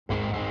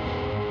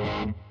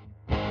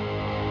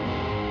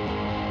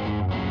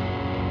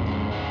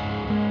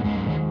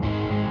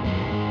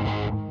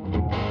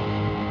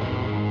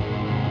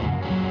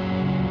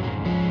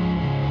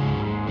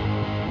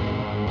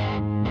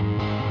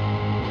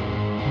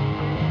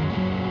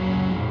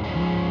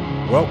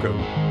Welcome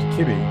to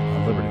Kibbe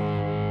on Liberty.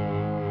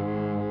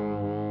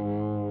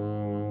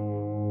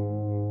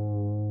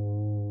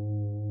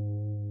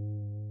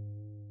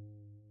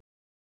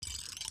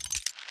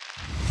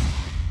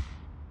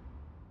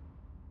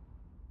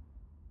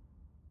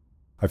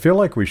 I feel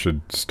like we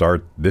should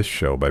start this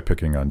show by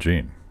picking on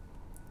Gene.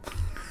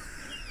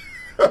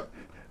 Okay.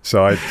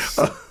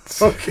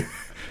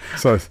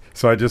 So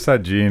I just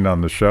had Gene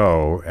on the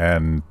show,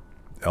 and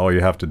all you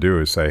have to do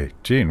is say,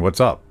 "Gene,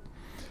 what's up?"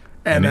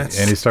 And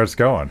he starts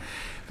going.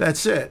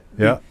 That's it.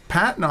 Yeah. The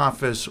patent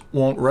office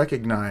won't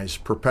recognize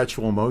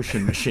perpetual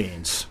motion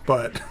machines,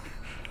 but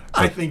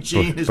I think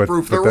Gene is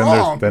proof they're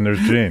wrong. Then there's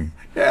Gene.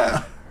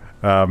 Yeah.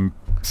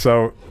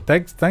 So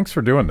thanks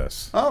for doing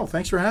this. Oh,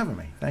 thanks for having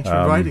me. Thanks for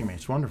inviting me.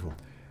 It's wonderful.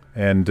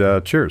 And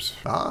cheers.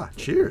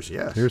 Cheers.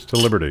 Yes. Here's to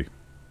liberty.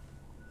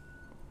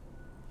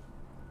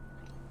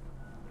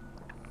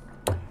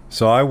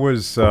 So I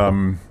was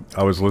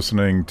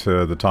listening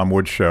to the Tom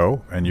Woods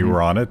show, and you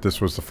were on it. This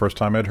was the first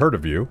time I'd heard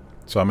of you.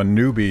 So I'm a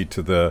newbie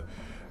to the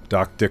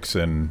Doc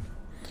Dixon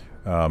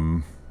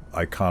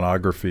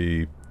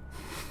iconography,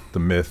 the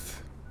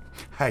myth,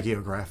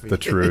 hagiography, the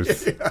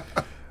truth. Yeah.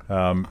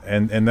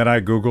 And then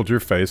I Googled your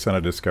face, and I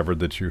discovered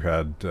that you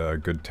had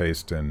good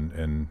taste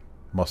in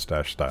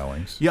mustache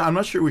stylings. Yeah, I'm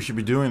not sure we should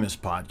be doing this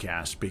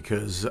podcast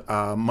because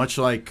much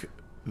like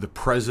the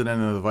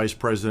president and the vice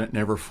president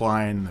never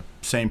fly in the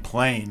same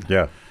plane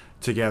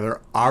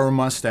together, our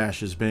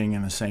mustaches being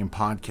in the same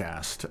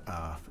podcast,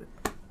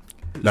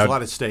 there's a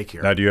lot at stake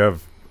here. Now, do you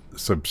have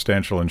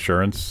substantial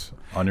insurance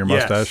on your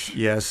mustache?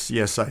 Yes,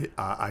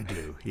 I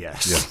do.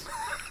 Yes.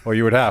 Well,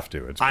 you would have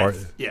to. It's part.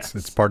 Yes.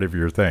 It's part of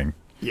your thing.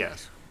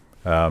 Yes.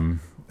 But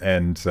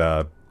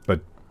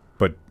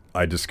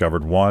I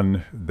discovered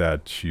one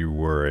that you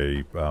were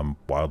a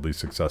wildly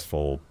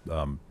successful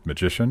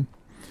magician,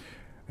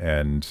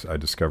 and I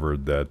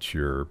discovered that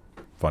you're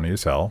funny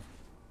as hell,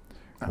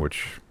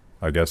 which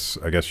I guess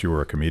you were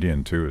a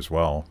comedian too as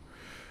well.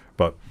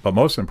 But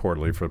most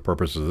importantly, for the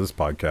purposes of this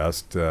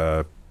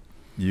podcast,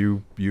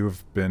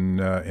 you've been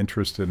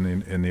interested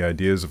in the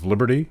ideas of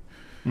liberty,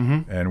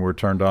 and were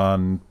turned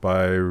on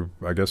by,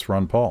 I guess,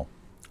 Ron Paul.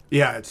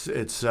 Yeah,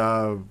 it's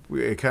kind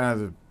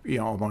of the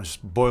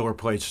almost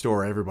boilerplate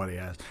story everybody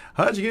asks.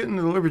 How'd you get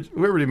into the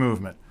liberty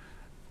movement?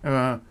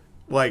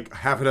 Like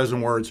half a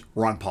dozen words,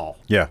 Ron Paul.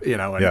 Yeah.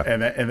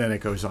 And then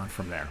it goes on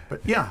from there.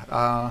 But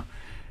yeah,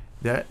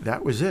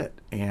 that was it.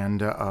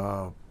 And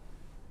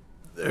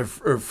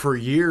for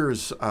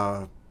years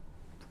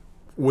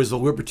was a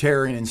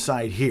libertarian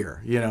inside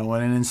here, and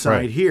an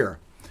inside here.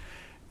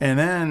 And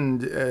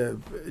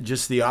then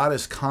just the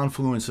oddest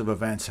confluence of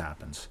events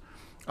happens.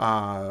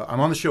 I'm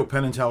on the show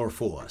Penn and Teller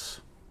Fool Us.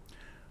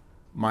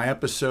 My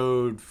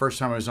episode, first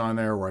time I was on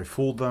there where I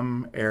fooled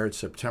them, aired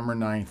September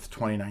 9th,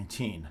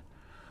 2019.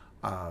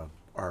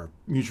 Our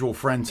mutual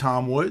friend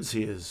Tom Woods,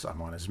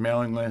 I'm on his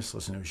mailing list,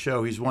 listen to his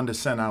show. He's one to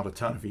send out a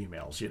ton of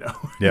emails, on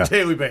a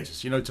daily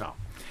basis. Tom.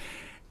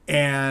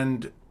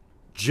 And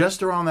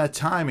just around that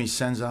time, he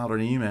sends out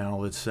an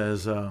email that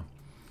says,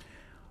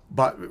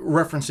 but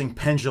referencing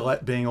Penn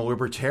Jillette being a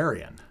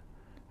libertarian.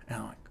 And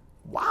I'm like,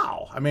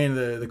 wow. I mean,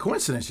 the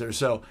coincidence there.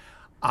 So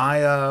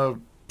I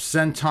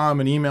sent Tom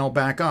an email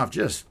back off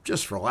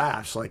just for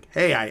laughs. Like,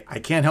 hey, I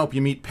can't help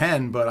you meet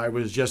Penn, but I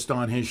was just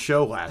on his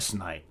show last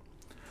night.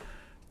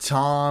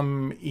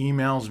 Tom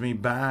emails me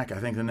back, I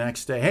think the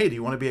next day, hey, do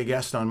you want to be a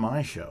guest on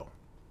my show?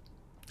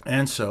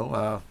 And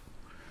so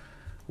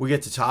we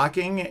get to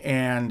talking,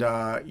 and,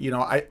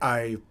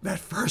 I that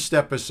first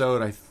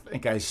episode, I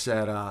think I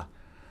said,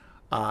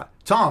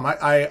 Tom,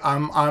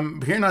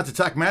 I'm here not to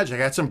talk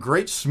magic. I had some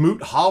great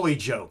Smoot Hawley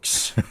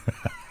jokes.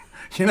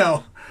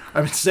 I've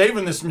been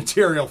saving this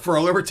material for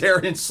a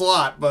libertarian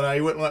slot, but he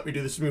wouldn't let me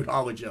do the Smoot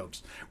Hawley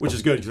jokes, which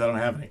is good because I don't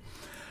have any.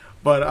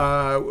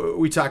 But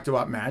we talked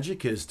about magic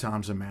because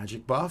Tom's a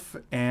magic buff.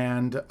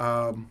 And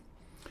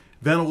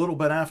then a little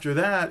bit after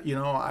that,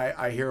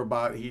 I hear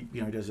about he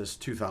does this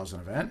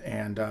 2000 event.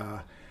 And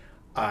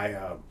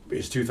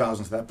his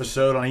 2000th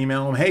episode, I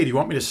email him, hey, do you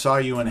want me to saw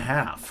you in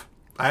half?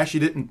 I actually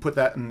didn't put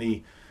that in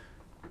the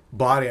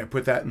body. I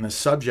put that in the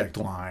subject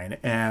line.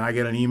 And I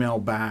get an email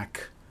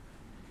back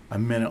a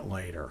minute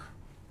later.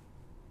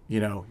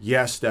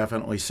 Yes,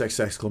 definitely, 6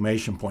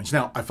 exclamation points.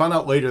 Now, I found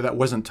out later that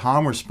wasn't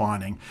Tom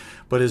responding,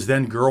 but his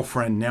then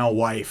girlfriend, now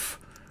wife,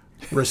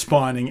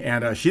 responding,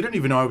 and she didn't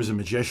even know I was a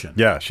magician.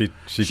 Yeah, she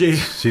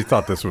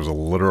thought this was a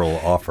literal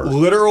offer.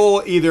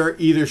 Literal,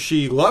 either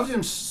she loved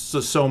him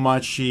so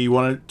much she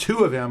wanted 2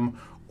 of him,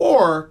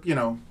 or he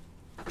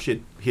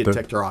had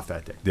ticked her off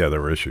that day. Yeah,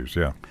 there were issues.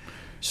 Yeah.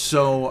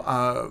 So,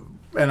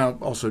 and I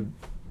also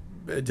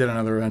did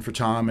another event for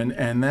Tom,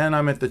 and then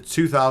I'm at the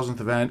 2000th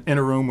event in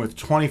a room with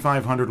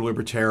 2,500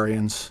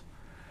 libertarians,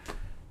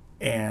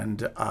 and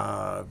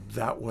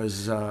that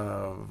was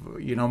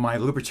my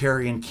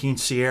libertarian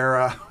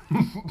quinceañera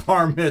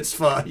bar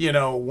mitzvah,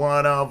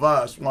 one of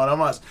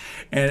us,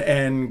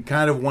 and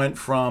kind of went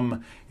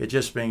from it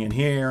just being in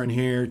here and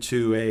here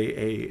to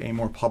a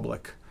more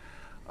public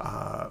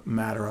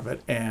matter of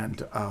it.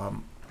 And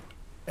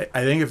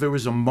I think if there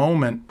was a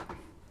moment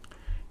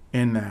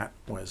in that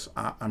was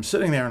I'm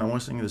sitting there and I'm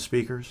listening to the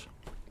speakers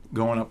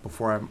going up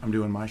before I'm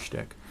doing my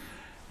shtick.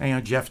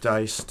 And Jeff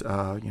Deist,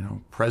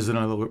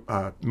 president of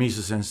the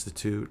Mises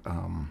Institute,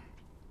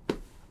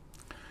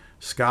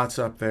 Scott's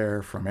up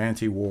there from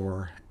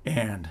Anti-War,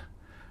 and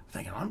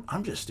thinking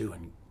I'm just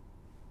doing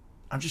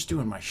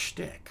my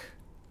shtick,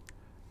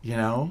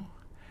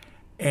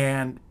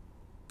 and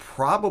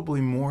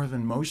probably more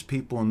than most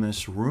people in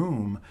this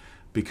room,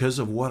 because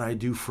of what I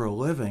do for a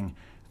living,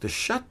 the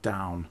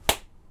shutdown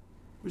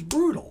was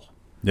brutal.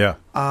 Yeah.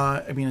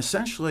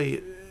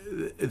 Essentially,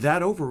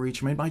 that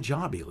overreach made my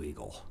job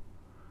illegal.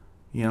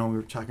 We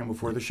were talking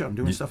before the show. I'm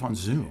doing stuff on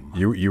Zoom.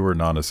 You were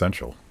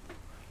non-essential.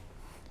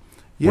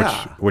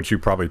 Yeah. Which you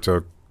probably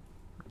took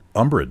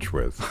umbrage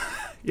with.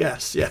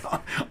 Yes, yeah.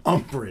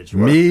 Umbrage.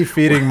 Me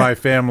feeding my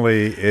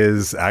family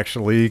is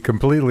actually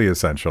completely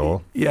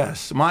essential.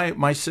 Yes.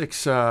 My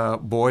 6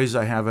 boys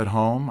I have at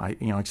home,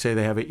 like say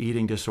they have an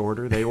eating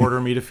disorder. They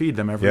order me to feed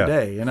them every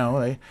day.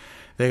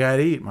 They got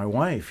to eat. My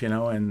wife,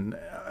 and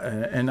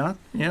not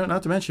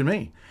to mention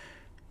me.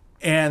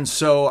 And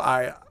so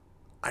I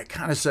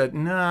kind of said,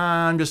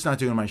 nah, I'm just not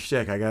doing my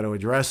shtick. I got to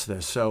address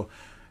this. So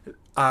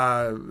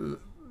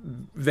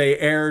they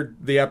aired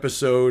the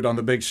episode on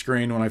the big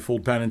screen when I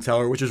fooled Penn and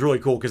Teller, which is really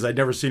cool because I'd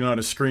never seen it on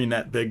a screen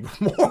that big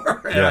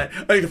before. And I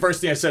think the first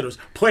thing I said was,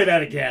 play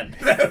that again.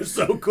 That was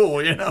so cool,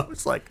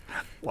 It's like,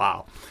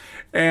 wow.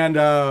 And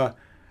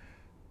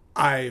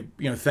I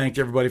thanked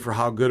everybody for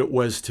how good it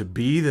was to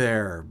be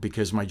there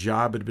because my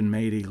job had been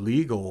made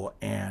illegal.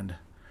 And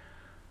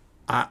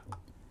I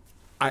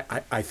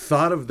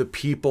thought of the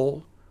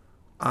people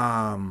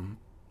who,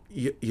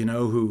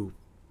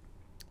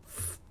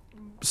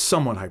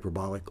 somewhat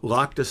hyperbolic,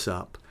 locked us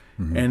up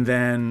and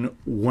then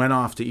went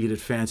off to eat at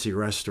fancy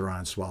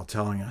restaurants while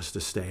telling us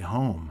to stay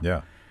home.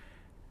 Yeah.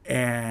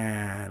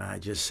 And I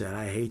just said,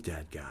 I hate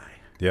that guy.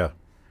 Yeah.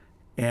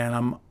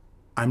 And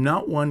I'm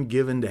not one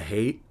given to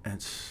hate.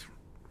 It's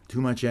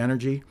too much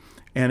energy.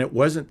 And it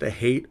wasn't the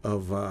hate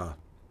of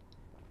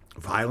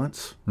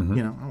violence. I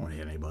don't want to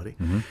hit anybody.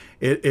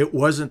 It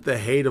wasn't the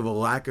hate of a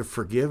lack of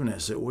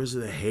forgiveness. It was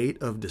the hate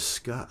of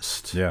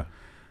disgust. Yeah.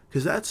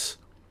 Because that's,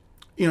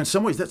 in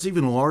some ways, that's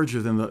even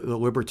larger than the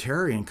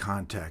libertarian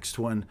context.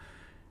 When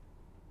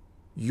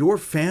your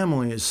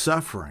family is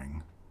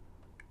suffering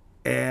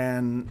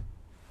and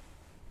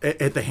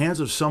at the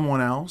hands of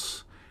someone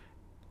else,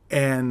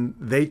 and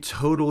they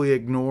totally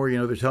ignore,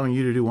 they're telling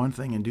you to do one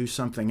thing and do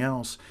something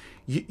else.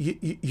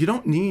 You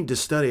don't need to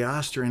study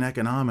Austrian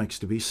economics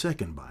to be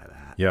sickened by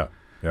that. Yeah,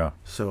 yeah.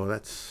 So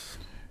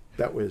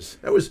that was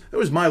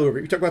my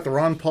liberty. You talk about the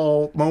Ron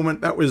Paul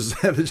moment. That was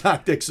the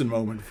Doc Dixon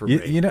moment for me.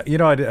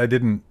 I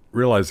didn't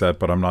realize that,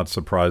 but I'm not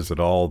surprised at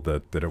all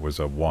that it was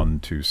a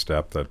 1-2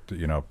 step. That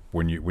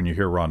when you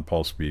hear Ron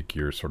Paul speak,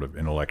 you're sort of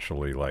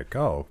intellectually like,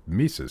 oh,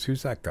 Mises,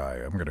 who's that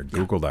guy? I'm going to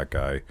Google that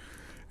guy.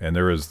 And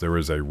there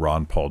is a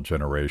Ron Paul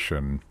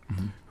generation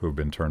who've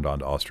been turned on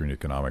to Austrian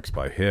economics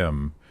by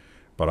him.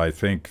 But I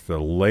think the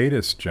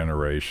latest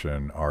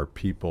generation are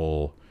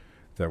people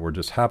that were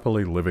just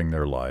happily living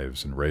their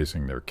lives and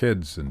raising their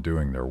kids and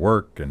doing their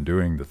work and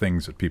doing the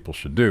things that people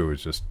should do.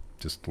 Is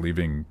just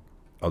leaving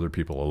other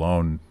people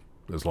alone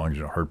as long as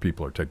you don't hurt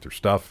people or take their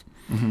stuff.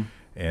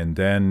 And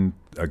then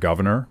a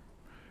governor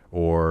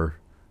or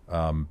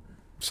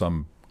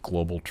some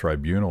global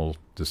tribunal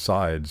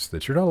decides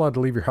that you're not allowed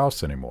to leave your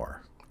house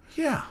anymore.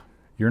 Yeah.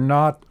 You're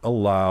not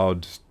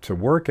allowed to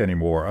work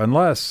anymore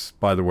unless,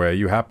 by the way,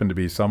 you happen to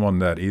be someone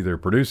that either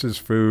produces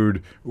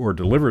food or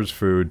delivers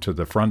food to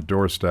the front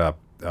doorstep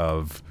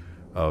of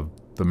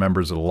the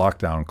members of the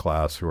lockdown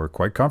class who are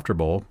quite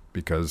comfortable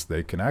because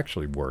they can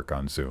actually work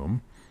on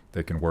Zoom.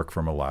 They can work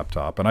from a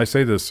laptop. And I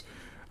say this,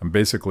 I'm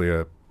basically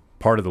a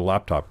part of the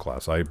laptop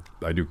class. I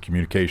do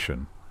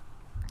communication,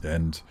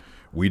 and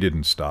we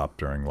didn't stop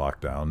during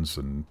lockdowns,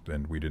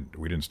 and we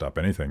didn't stop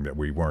anything that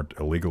we weren't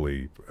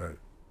illegally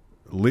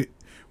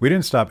we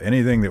didn't stop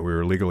anything that we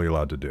were legally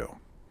allowed to do,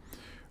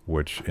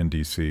 which in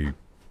D.C.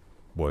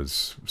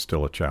 was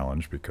still a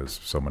challenge because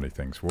so many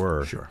things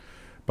were. Sure.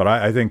 But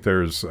I think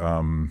there's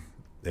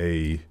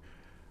a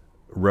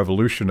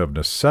revolution of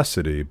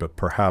necessity, but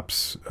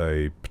perhaps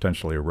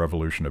potentially a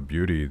revolution of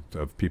beauty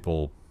of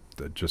people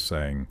that just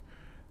saying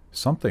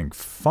something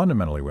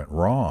fundamentally went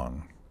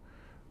wrong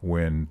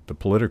when the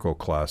political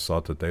class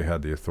thought that they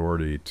had the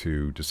authority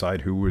to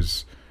decide who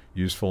was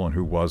useful and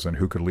who wasn't,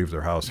 who could leave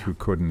their house, who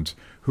couldn't,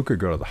 who could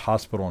go to the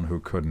hospital and who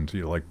couldn't.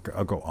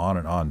 I'll go on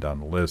and on down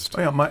the list.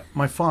 Oh, yeah,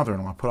 my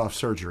father-in-law put off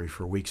surgery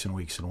for weeks and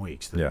weeks and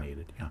weeks that he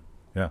needed.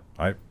 Yeah.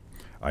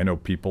 I know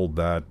people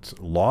that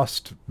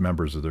lost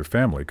members of their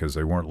family because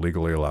they weren't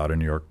legally allowed in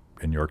New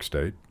York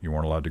State. You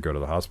weren't allowed to go to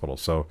the hospital.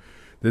 So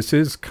this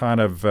is kind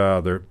of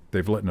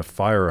they've lit a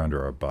fire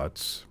under our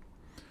butts.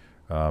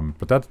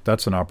 But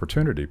that's an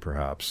opportunity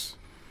perhaps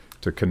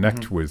to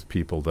connect with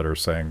people that are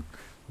saying,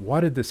 why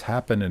did this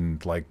happen?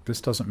 And this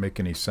doesn't make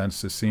any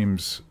sense. This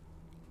seems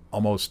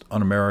almost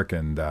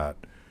un-American that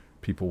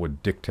people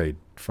would dictate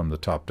from the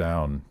top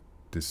down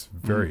this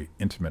very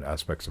intimate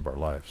aspects of our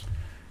lives.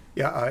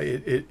 Yeah,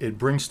 it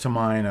brings to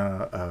mind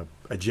a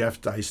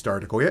Jeff Deist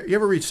article. You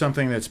ever read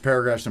something that's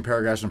paragraphs and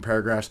paragraphs and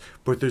paragraphs,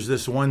 but there's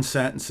this one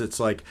sentence that's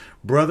like,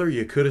 brother,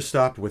 you could have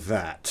stopped with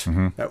that.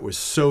 Mm-hmm. That was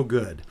so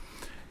good.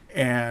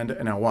 And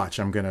now watch,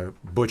 I'm going to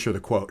butcher the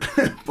quote.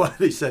 But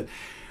he said,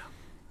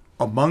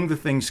 among the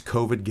things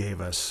COVID gave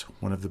us,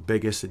 one of the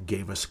biggest, it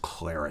gave us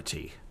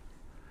clarity.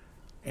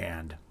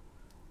 And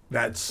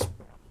that's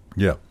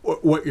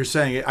what you're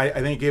saying. I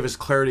think it gave us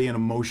clarity and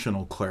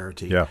emotional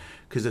clarity. Yeah.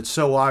 Because it's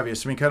so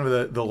obvious. I mean, kind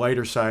of the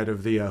lighter side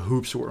of the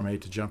hoops that were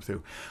made to jump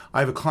through. I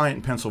have a client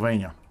in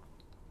Pennsylvania.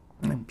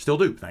 Still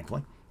do,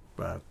 thankfully.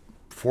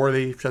 Before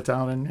the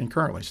shutdown and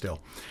currently still.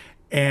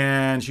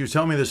 And she was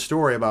telling me this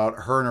story about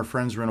her and her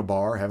friends were in a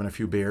bar having a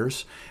few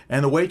beers.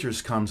 And the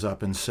waitress comes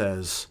up and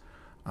says,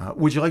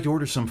 would you like to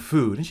order some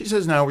food? And she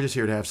says, no, we're just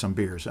here to have some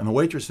beers. And the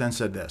waitress then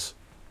said this.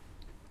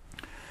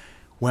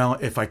 Well,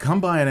 if I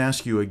come by and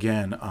ask you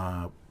again,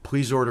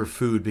 please order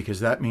food because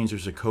that means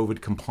there's a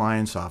COVID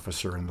compliance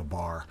officer in the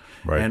bar,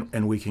 right.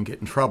 and we can get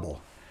in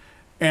trouble.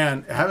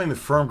 And having the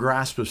firm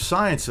grasp of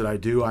science that I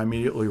do, I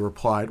immediately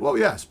replied, well,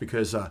 yes,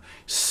 because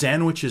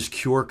sandwiches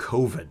cure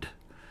COVID.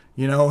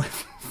 You know,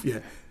 if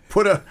you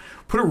put a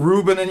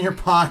Reuben in your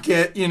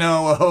pocket, you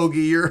know, a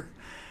hoagie,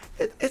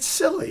 it's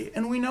silly,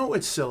 and we know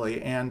it's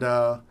silly. And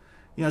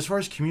as far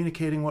as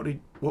communicating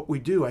what we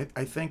do,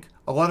 I think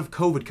a lot of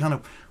COVID kind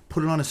of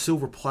put it on a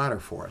silver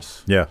platter for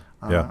us. Yeah.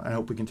 I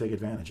hope we can take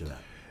advantage of that.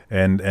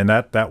 And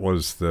that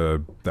was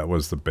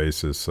the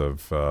basis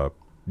of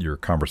your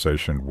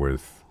conversation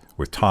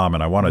with Tom,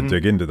 and I want to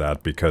dig into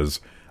that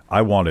because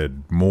I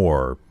wanted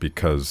more,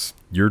 because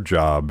your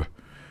job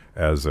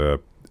as a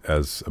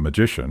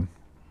magician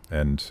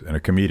and a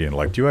comedian,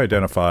 like, how do you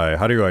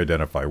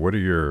identify?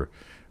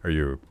 Are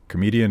you a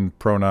comedian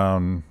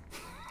pronoun,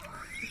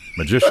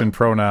 magician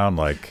pronoun,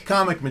 like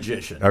comic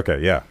magician?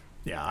 Okay, yeah.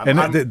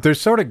 Yeah, they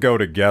sort of go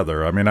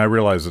together. I mean, I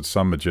realize that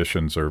some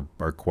magicians are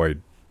quite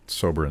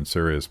sober and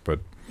serious, but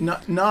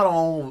not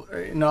all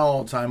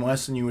the time,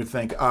 less than you would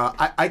think.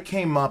 I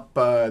came up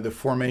the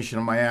formation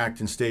of my act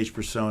and stage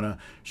persona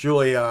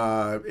surely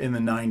in the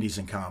 '90s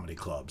in comedy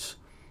clubs.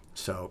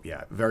 So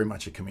yeah, very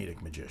much a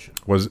comedic magician.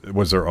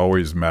 Was there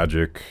always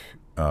magic,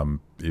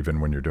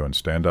 even when you're doing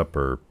stand up,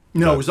 or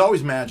no? It was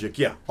always magic.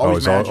 Yeah,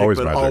 always magic,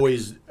 but magic.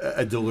 Always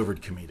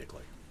delivered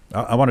comedically.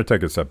 I want to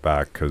take a step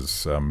back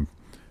because.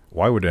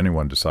 Why would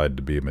anyone decide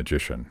to be a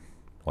magician?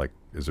 Like,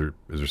 is there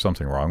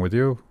something wrong with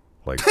you?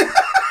 Like,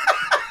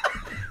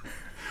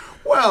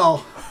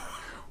 well,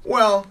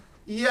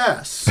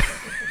 yes.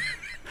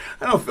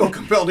 I don't feel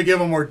compelled to give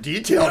a more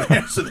detailed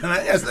answer than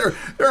that. Yes,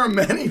 there are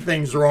many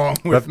things wrong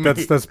with me.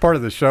 That's part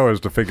of the show,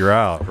 is to figure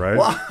out, right?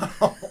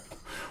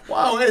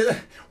 Wow.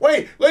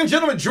 Wait, ladies and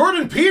gentlemen,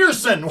 Jordan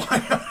Peterson.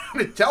 Why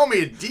are you tell me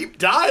a deep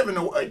dive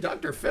into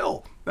Dr.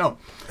 Phil? No.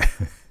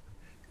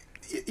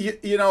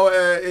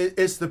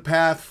 It's the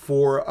path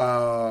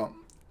for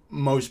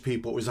most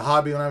people. It was a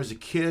hobby when I was a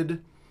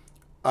kid.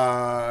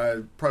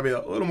 Probably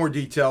a little more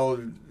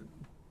detailed,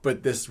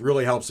 but this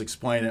really helps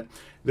explain it.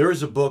 There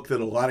is a book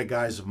that a lot of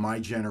guys of my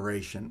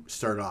generation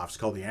started off. It's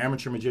called The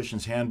Amateur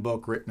Magician's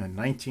Handbook, written in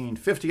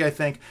 1950, I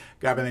think. A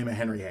guy by the name of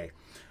Henry Hay.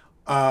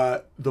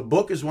 The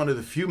book is one of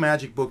the few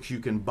magic books you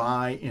can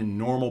buy in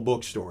normal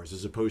bookstores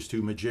as opposed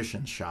to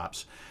magician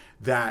shops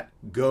that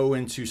go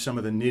into some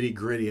of the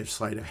nitty-gritty of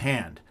sleight of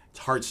hand. It's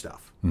hard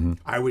stuff. Mm-hmm.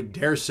 I would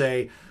dare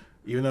say,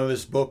 even though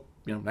this book,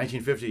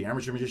 1950,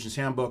 Amateur Magician's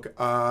Handbook,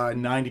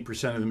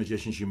 90% of the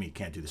magicians you meet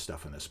can't do the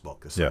stuff in this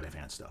book, the sleight of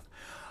hand stuff.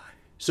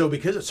 So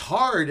because it's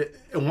hard,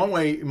 in one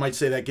way you might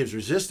say that gives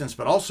resistance,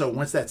 but also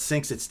once that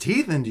sinks its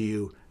teeth into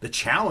you, the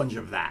challenge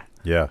of that.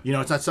 Yeah.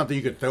 It's not something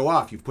you could throw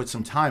off. You've put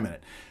some time in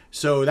it.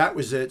 So that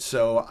was it.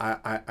 So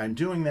I'm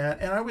doing that.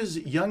 And I was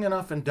young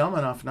enough and dumb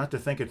enough not to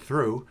think it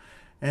through.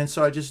 And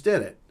so I just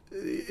did it.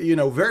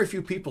 Very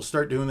few people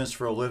start doing this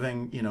for a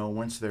living,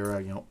 once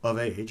they're, of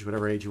age,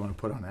 whatever age you want to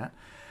put on that.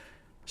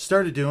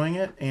 Started doing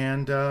it,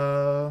 and,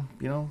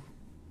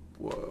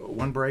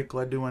 one break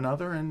led to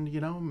another, and,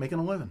 making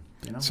a living.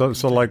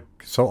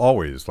 So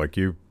always, like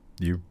you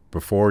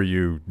before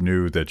you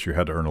knew that you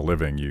had to earn a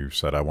living, you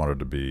said, I wanted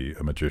to be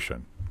a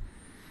magician.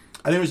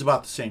 I think it was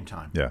about the same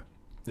time. Yeah.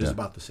 It was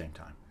about the same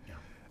time, yeah.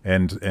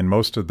 And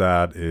most of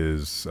that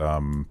is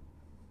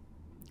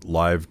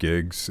live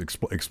gigs.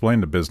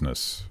 Explain the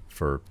business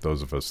for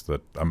those of us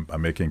that I'm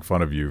making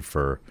fun of you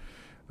for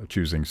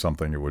choosing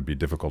something it would be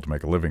difficult to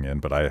make a living in,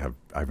 but I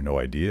have no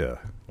idea.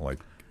 Like,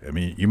 I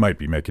mean, you might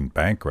be making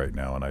bank right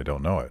now, and I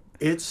don't know it.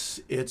 It's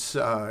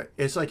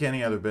like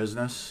any other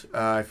business.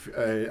 I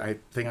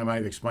think I might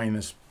have explained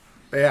this.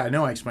 Yeah, I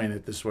know I explained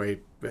it this way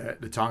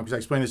at the time, because I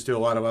explained this to a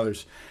lot of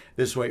others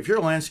this way. If you're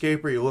a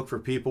landscaper, you look for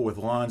people with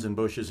lawns and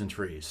bushes and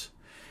trees.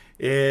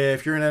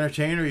 If you're an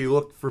entertainer, you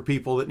look for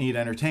people that need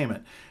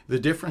entertainment. The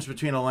difference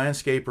between a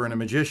landscaper and a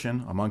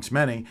magician, amongst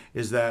many,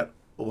 is that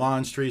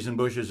lawns, trees, and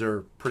bushes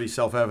are pretty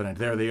self-evident.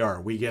 There they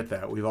are. We get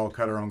that. We've all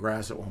cut our own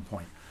grass at one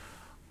point.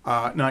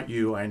 Not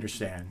you, I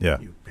understand. Yeah.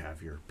 You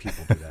have your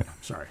people do that.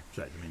 Sorry.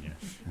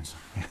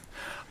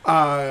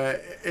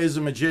 As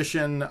a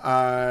magician,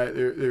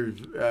 there's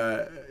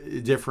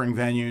differing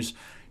venues.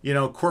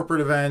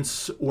 Corporate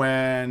events,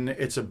 when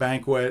it's a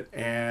banquet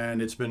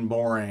and it's been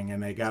boring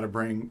and they got to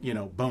bring,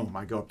 boom,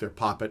 I go up there,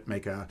 pop it,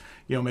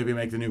 maybe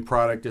make the new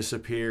product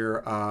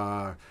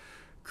disappear.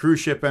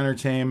 Cruise ship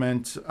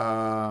entertainment,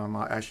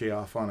 actually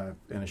off in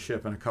a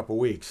ship in a couple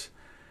weeks.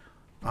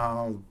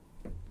 Comedy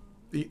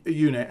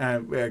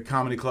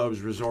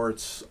clubs,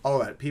 resorts, all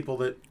that. People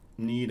that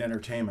need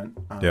entertainment.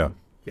 Yeah.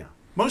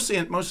 Mostly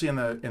in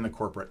the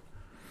corporate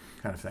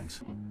kind of things.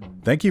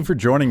 Thank you for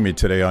joining me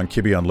today on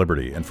Kibbe on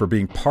Liberty and for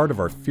being part of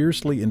our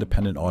fiercely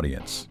independent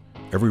audience.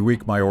 Every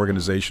week, my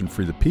organization,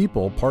 Free the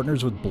People,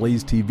 partners with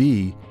Blaze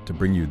TV to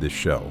bring you this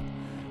show.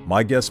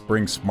 My guests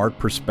bring smart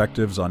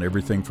perspectives on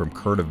everything from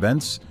current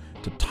events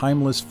to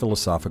timeless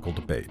philosophical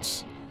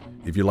debates.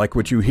 If you like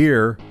what you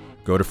hear,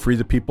 go to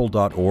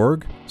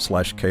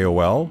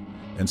freethepeople.org/KOL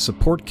and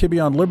support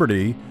Kibbe on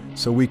Liberty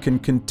so we can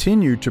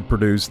continue to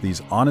produce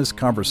these honest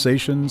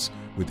conversations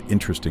with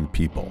interesting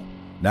people.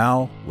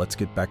 Now, let's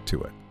get back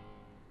to it.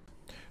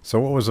 So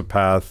what was the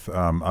path?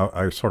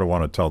 I sort of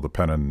want to tell the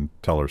Penn and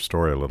Teller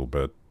story a little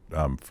bit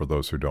for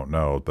those who don't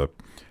know.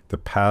 The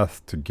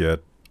path to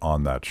get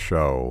on that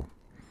show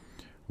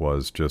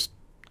was just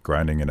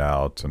grinding it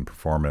out and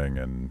performing,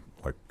 and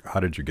how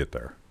did you get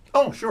there?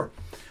 Oh, sure.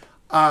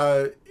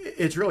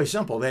 It's really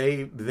simple.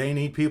 They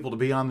need people to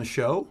be on the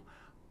show.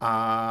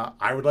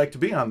 I would like to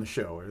be on the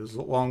show,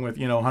 along with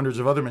hundreds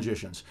of other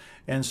magicians.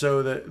 And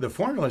so the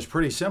formula is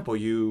pretty simple.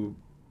 You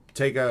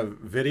take a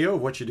video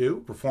of what you do,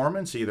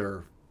 performance,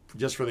 either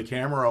just for the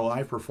camera or a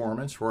live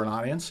performance for an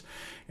audience,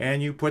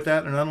 and you put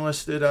that in an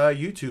unlisted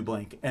YouTube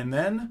link. And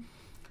then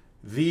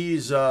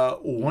these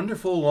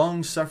wonderful,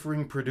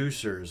 long-suffering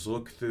producers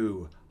look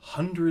through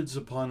hundreds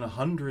upon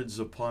hundreds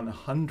upon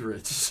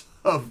hundreds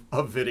of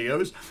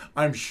videos,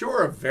 I'm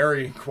sure of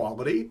varying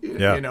quality,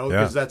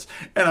 because that's,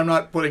 and I'm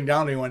not putting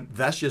down anyone,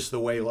 that's just the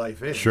way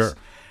life is. Sure.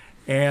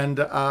 And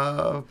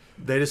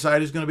they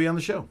decide who's going to be on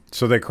the show.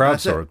 So they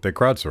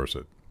crowdsource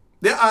it.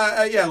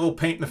 Yeah, a little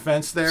paint in the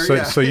fence there.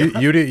 So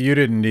you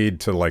didn't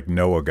need to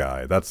know a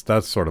guy. That's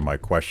sort of my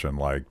question.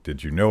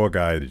 Did you know a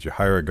guy? Did you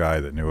hire a guy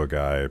that knew a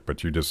guy?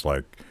 But you just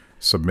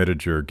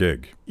submitted your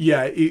gig.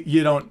 Yeah,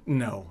 you don't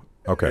know.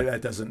 Okay,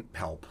 that doesn't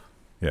help.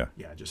 Yeah,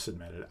 just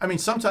submit it. I mean,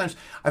 sometimes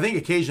I think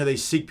occasionally they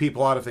seek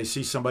people out if they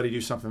see somebody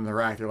do something in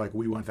their act. They're like,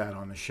 we want that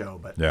on the show.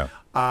 But there's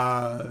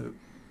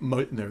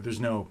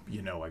no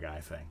a guy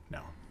thing.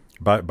 No.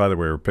 By the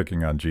way, we're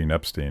picking on Gene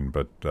Epstein,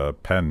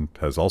 but Penn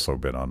has also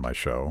been on my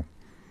show,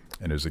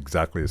 and it was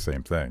exactly the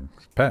same thing.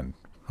 Penn,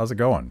 how's it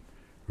going?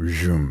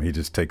 Zoom, he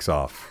just takes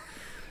off.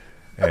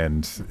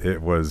 And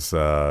it was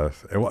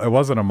it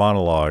wasn't a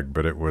monologue,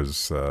 but it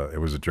was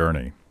a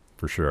journey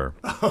for sure.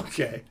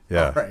 Okay.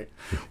 Yeah. All right.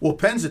 Well,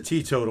 Penn's a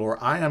teetotaler.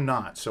 I am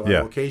not, so I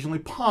will occasionally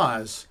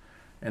pause,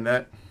 and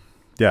that.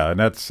 Yeah, and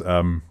that's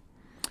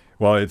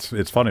well,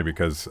 it's funny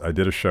because I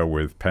did a show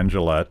with Penn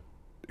Jillette,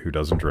 who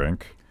doesn't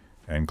drink,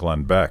 and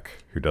Glenn Beck,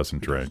 who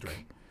doesn't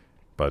drink.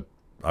 But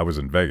I was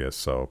in Vegas,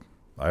 so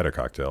I had a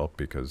cocktail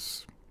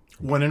because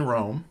when in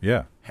Rome.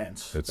 Yeah.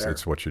 Hence,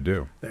 it's what you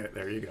do.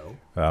 There you go.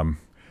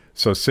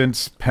 So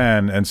since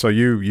Penn, and so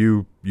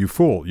you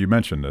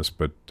mentioned this,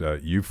 but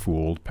you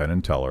fooled Penn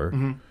and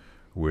Teller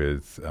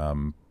with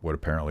what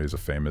apparently is a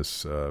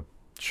famous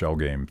shell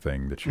game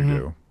thing that you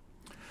do.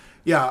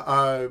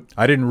 Yeah.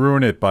 I didn't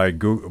ruin it by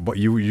Google, but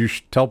you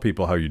should tell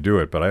people how you do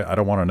it, but I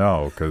don't want to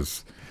know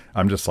because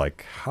I'm just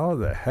like, how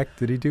the heck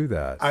did he do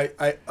that?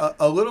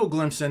 A little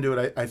glimpse into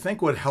it. I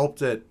think what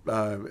helped it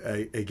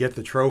get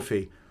the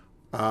trophy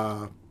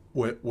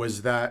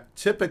was that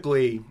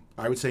typically,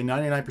 I would say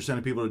 99%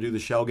 of people who do the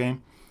shell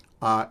game,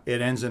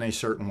 it ends in a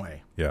certain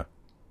way. Yeah.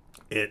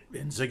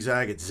 In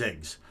zigzag, it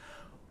zigs.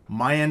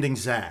 My ending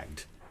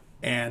zagged.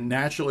 And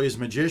naturally, as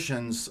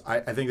magicians,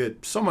 I think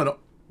that someone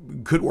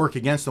could work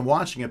against them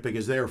watching it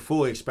because they are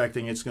fully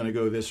expecting it's going to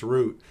go this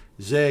route,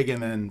 zig,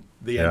 and then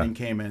the ending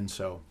came in.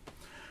 So,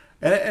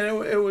 and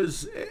it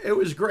was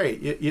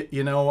great. To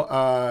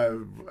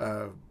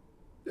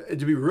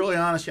be really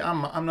honest,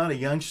 I'm not a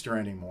youngster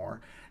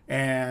anymore.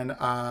 And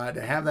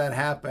to have that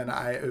happen,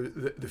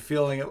 the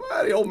feeling of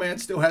the old man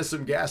still has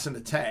some gas in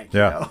the tank.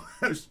 Yeah,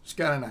 it's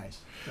kind of nice.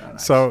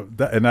 So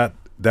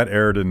that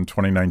aired in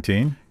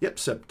 2019. Yep,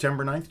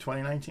 September 9th,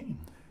 2019.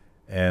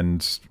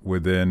 And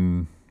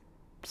within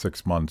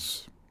 6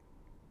 months,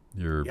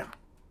 your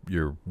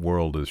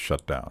world is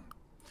shut down.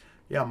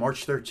 Yeah,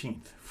 March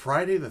 13th,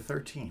 Friday the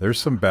 13th. There's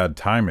some bad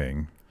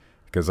timing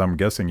because I'm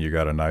guessing you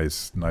got a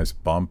nice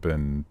bump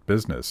in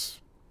business.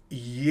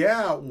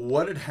 Yeah,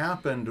 what had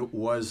happened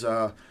was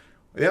the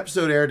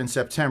episode aired in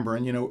September,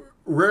 and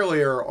rarely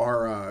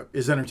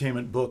is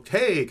entertainment booked.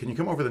 Hey, can you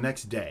come over the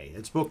next day?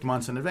 It's booked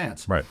months in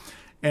advance, right?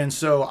 And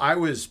so I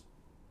was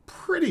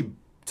pretty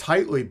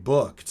tightly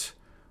booked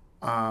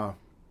up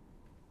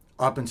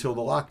until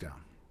the lockdown,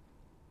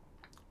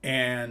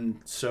 and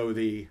so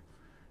the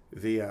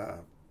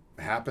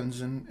happens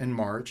in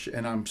March,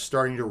 and I'm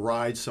starting to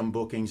ride some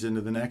bookings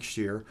into the next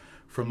year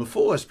from the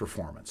fullest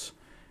performance.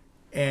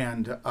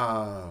 And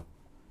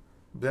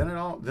then it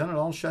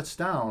all shuts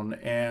down.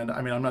 And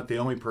I mean, I'm not the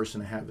only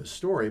person to have this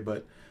story,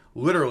 but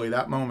literally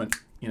that moment,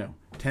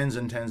 tens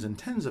and tens and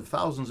tens of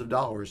thousands of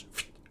dollars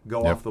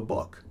go off the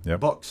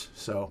books.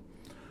 So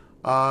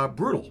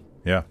brutal.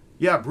 Yeah.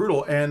 Yeah,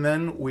 brutal. And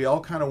then we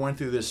all kind of went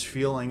through this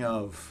feeling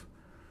of,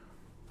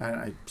 and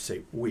I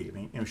say we, I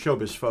mean,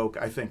 showbiz folk,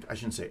 I think, I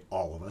shouldn't say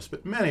all of us,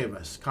 but many of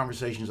us,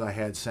 conversations I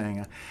had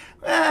saying,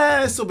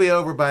 this will be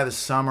over by the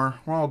summer.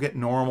 We'll all get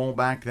normal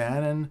back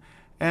then.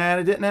 And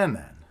it didn't end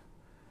then.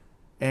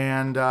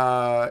 And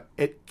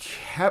it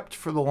kept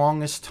for the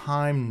longest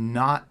time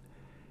not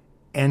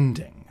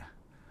ending.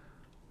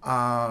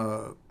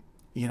 I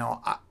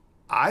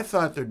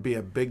thought there'd be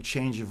a big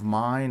change of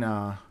mind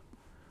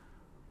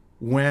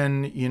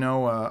when,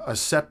 a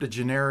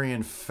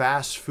septuagenarian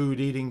fast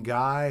food eating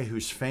guy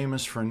who's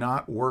famous for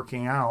not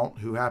working out,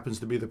 who happens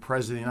to be the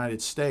president of the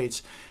United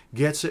States,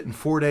 gets it and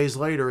 4 days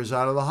later is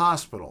out of the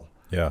hospital.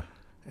 Yeah.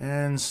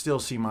 And still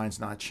see mine's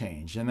not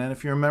changed. And then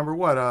if you remember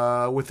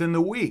within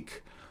the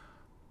week,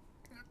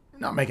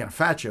 not making a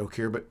fat joke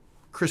here, but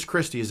Chris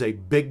Christie is a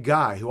big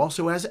guy who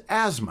also has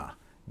asthma,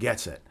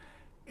 gets it.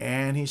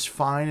 And he's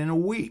fine in a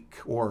week,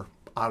 or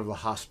out of the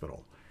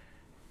hospital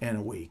in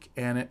a week.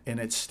 And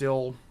it's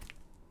still,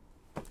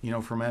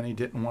 for many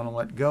didn't want to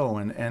let go.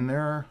 And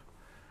there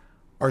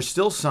are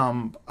still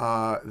some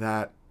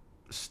that,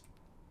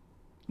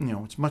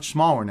 it's much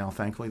smaller now,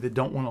 thankfully, that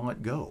don't want to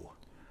let go.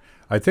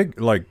 I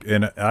think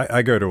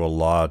I go to a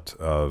lot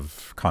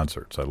of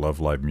concerts. I love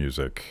live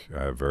music.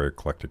 I have very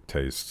eclectic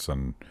tastes,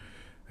 and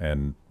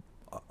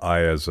I,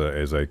 as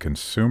a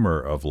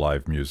consumer of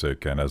live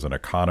music and as an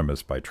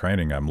economist by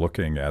training, I'm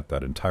looking at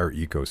that entire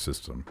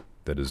ecosystem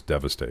that is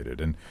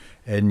devastated.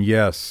 And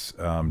yes,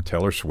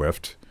 Taylor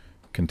Swift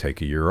can take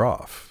a year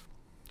off.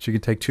 She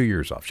could take 2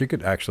 years off. She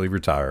could actually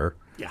retire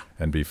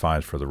and be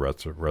fine for the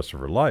rest of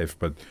her life.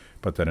 But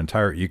that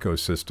entire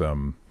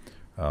ecosystem,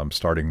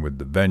 starting with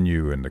the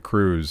venue and the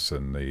cruise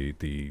and the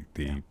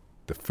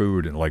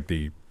food and like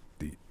the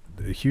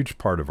huge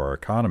part of our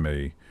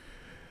economy.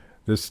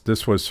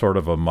 This was sort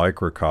of a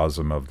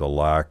microcosm of the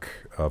lack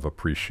of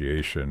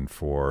appreciation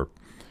for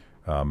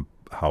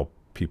how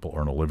people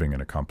earn a living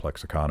in a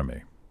complex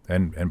economy,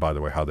 and by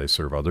the way, how they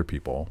serve other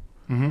people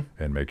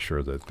and make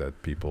sure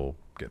that people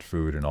get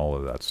food and all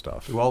of that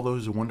stuff. Do all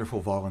those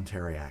wonderful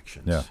voluntary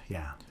actions.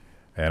 Yeah.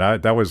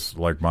 And that was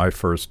like my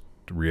first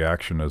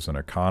reaction as an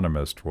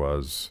economist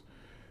was,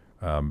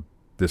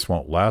 this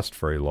won't last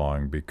very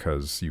long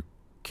because you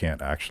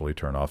can't actually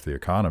turn off the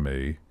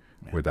economy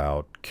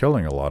without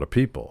killing a lot of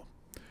people.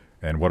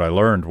 And what I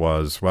learned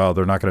was, well,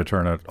 they're not going to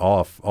turn it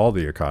off all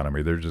the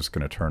economy. They're just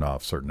going to turn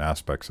off certain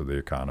aspects of the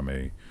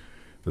economy.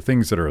 The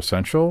things that are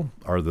essential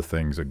are the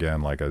things,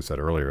 again, like I said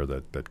earlier,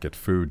 that get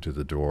food to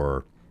the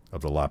door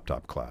of the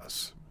laptop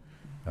class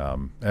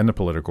and the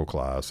political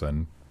class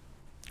and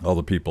all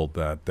the people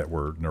that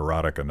were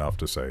neurotic enough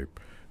to say,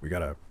 we got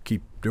to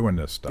keep doing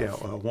this stuff. Yeah,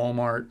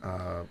 Walmart,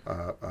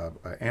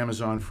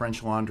 Amazon,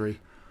 French Laundry.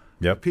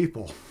 Yep.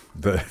 People.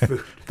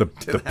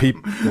 The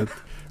people.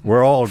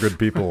 We're all good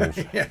people.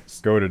 Yes.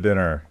 Go to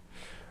dinner.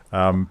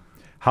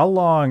 How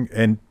long?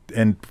 And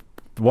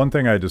one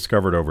thing I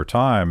discovered over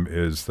time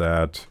is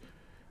that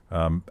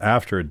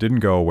after it didn't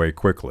go away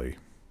quickly,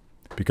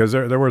 because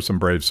there were some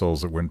brave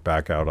souls that went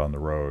back out on the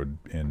road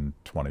in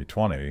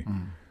 2020,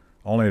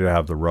 only to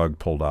have the rug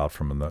pulled out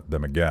from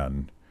them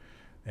again.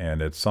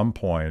 And at some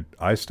point,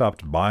 I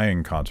stopped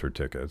buying concert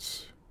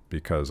tickets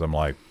because I'm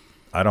like,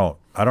 I don't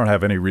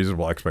have any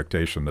reasonable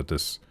expectation that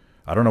this.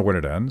 I don't know when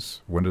it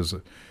ends. When does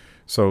it?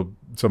 So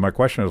my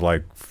question is,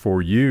 like,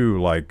 for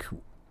you, like,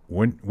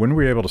 when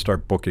were you able to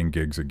start booking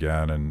gigs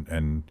again,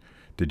 and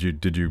did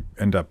you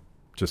end up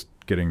just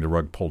getting the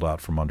rug pulled out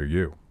from under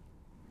you?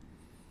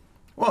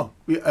 Well,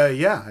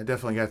 yeah, I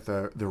definitely got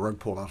the rug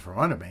pulled out from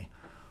under me.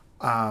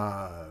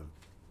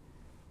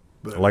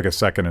 But like a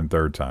second and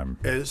third time.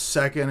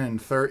 Second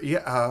and third,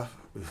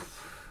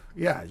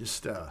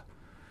 just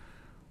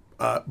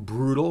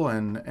brutal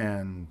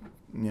and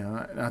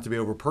not to be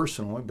over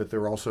personal, but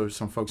there were also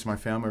some folks in my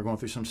family who were going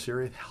through some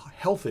serious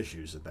health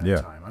issues at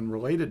that time,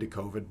 unrelated to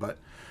COVID, but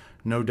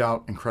no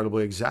doubt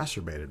incredibly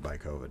exacerbated by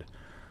COVID.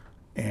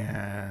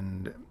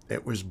 And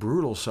it was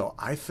brutal. So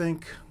I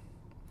think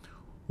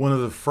one of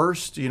the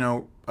first,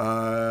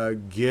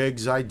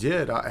 gigs I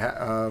did,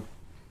 I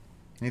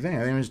think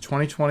it was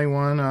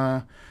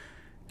 2021.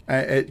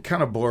 It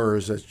kind of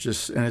blurs. It's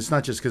just, and it's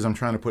not just because I'm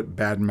trying to put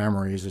bad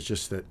memories. It's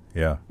just that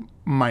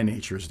my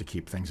nature is to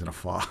keep things in a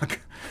fog.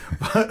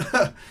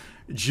 But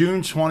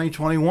June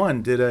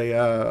 2021 did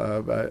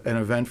an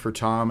event for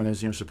Tom and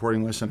his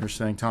supporting listeners,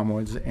 saying Tom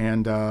Woods,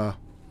 and it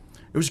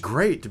was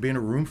great to be in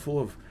a room full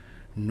of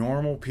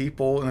normal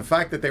people, and the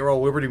fact that they were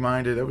all liberty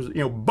minded. It was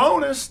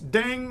bonus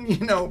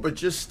ding, but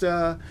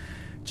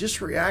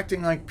just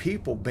reacting like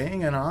people,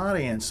 being an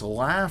audience,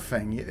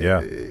 laughing,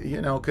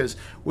 because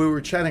we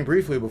were chatting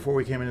briefly before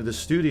we came into the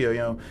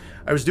studio.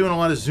 I was doing a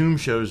lot of Zoom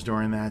shows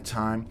during that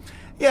time.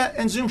 Yeah,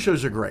 and Zoom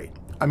shows are great.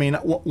 I mean,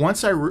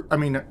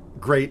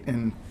 great,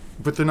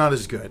 but they're not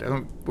as good.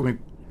 Let me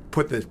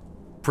put the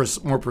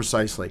more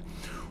precisely.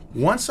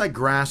 Once I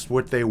grasped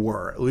what they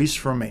were, at least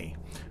for me,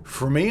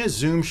 a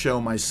Zoom show,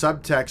 my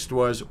subtext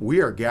was,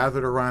 we are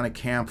gathered around a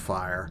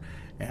campfire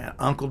and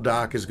Uncle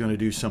Doc is going to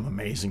do some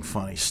amazing,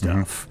 funny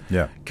stuff. Mm-hmm.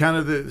 Yeah. Kind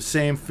of the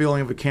same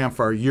feeling of a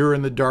campfire. You're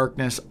in the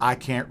darkness. I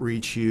can't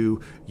reach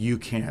you. You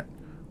can't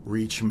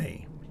reach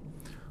me.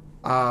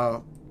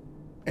 And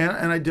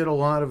I did a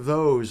lot of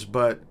those,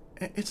 but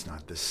it's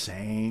not the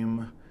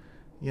same.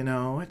 You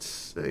know,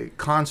 it's a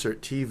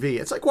concert TV.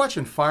 It's like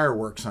watching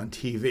fireworks on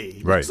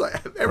TV. Right. It's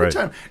like every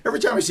time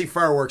I see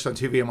fireworks on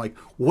TV, I'm like,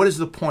 what is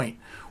the point?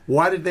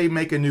 Why did they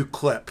make a new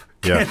clip?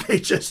 Can't they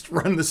just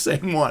run the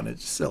same one?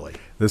 It's silly.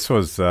 This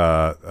was,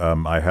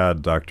 I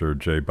had Dr.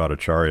 Jay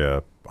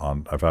Bhattacharya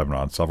on, I've had him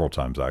on several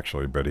times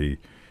actually, but he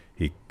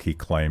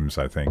claims,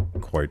 I think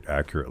quite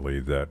accurately,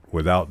 that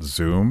without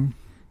Zoom,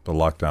 the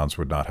lockdowns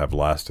would not have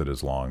lasted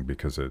as long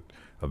because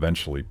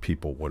eventually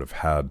people would have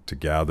had to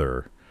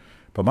gather.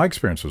 But my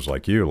experience was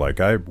like you,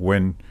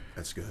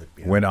 That's good.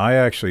 Yeah. When I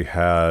actually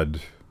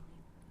had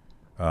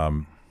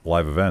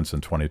live events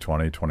in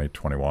 2020,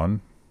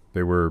 2021,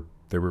 they were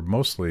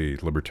mostly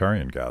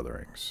libertarian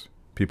gatherings.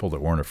 People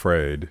that weren't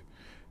afraid,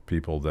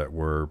 people that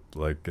were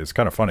like, it's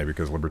kind of funny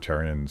because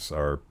libertarians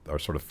are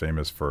sort of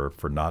famous for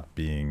not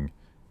being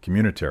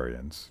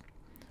communitarians.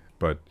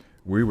 But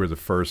we were the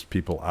first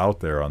people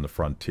out there on the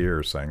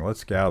frontier saying,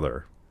 let's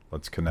gather,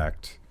 let's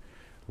connect,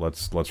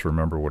 let's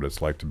remember what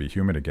it's like to be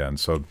human again.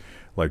 So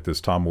like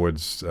this Tom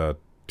Woods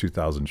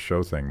 2000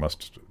 show thing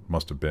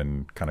must have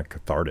been kind of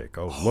cathartic.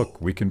 Oh, look,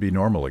 we can be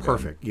normal again.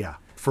 Perfect, yeah.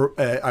 For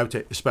I would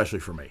say, especially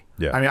for me.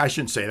 Yeah. I mean, I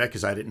shouldn't say that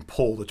because I didn't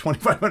poll the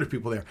 2,500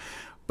 people there.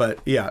 But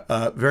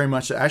yeah, very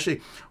much so.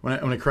 Actually, when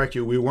I correct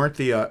you, we weren't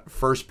the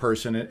first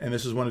person, and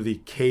this is one of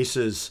the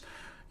cases,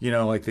 you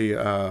know, like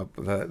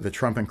the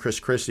Trump and Chris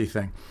Christie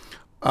thing.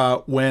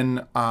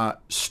 When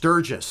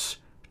Sturgis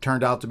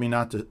turned out to be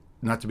not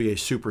to be a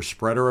super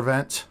spreader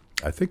event.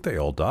 I think they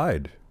all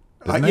died.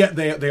 Yeah,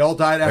 they all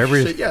died after.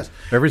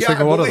 Every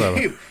single one of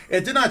them.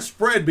 It did not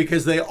spread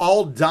because they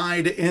all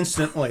died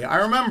instantly. I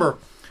remember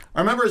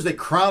as they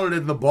crowded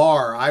in the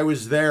bar, I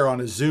was there on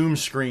a Zoom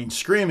screen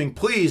screaming,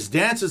 please,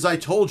 dance as I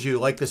told you,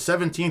 like the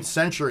 17th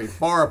century,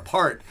 far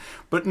apart.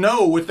 But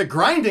no, with the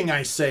grinding,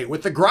 I say,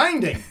 with the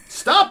grinding.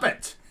 Stop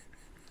it.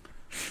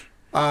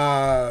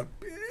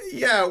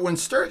 Yeah, when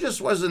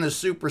Sturgis wasn't a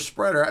super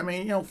spreader, I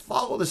mean, you know,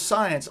 follow the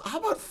science. How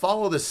about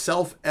follow the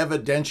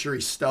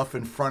self-evidentiary stuff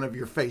in front of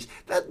your face?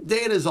 That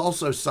data is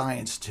also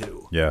science,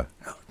 too. Yeah.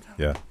 Oh, no.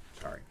 Yeah.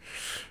 Sorry.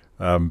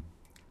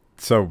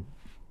 So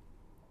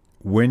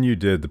when you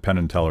did the Penn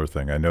and Teller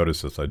thing, I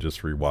noticed this. I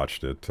just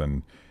rewatched it,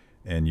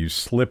 and you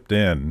slipped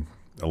in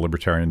a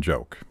libertarian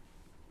joke.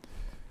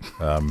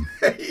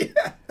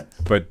 Yeah.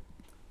 But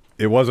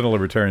it wasn't a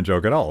libertarian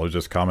joke at all. It was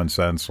just common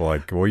sense.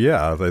 Like, well,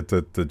 yeah,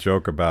 the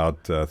joke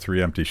about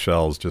 3 empty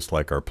shells, just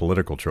like our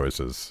political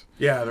choices.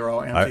 Yeah, they're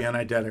all empty and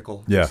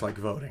identical, yeah, just like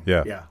voting.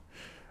 Yeah. Yeah.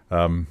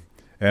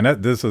 And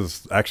this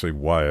is actually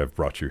why I've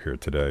brought you here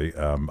today.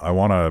 I'm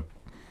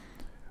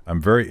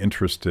very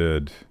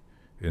interested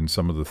in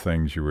some of the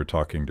things you were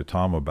talking to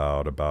Tom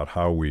about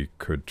how we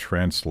could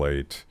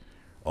translate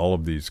all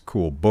of these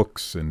cool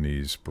books and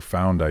these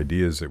profound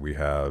ideas that we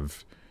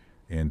have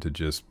into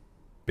just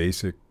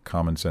basic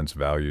common sense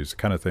values, the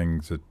kind of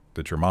things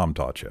that your mom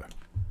taught you.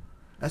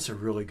 That's a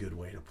really good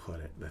way to put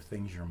it. The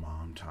things your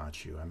mom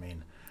taught you. I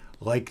mean,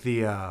 like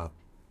the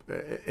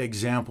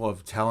example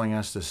of telling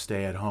us to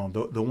stay at home.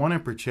 The one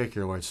in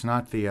particular, it's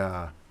not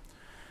the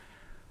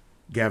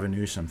Gavin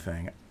Newsom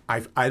thing.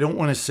 I don't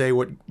want to say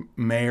what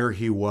mayor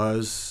he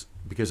was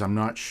because I'm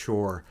not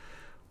sure,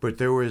 but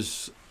there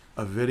was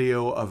a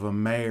video of a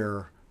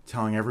mayor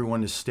telling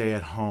everyone to stay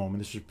at home.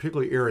 And this is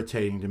particularly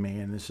irritating to me,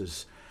 and this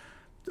is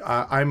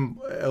I'm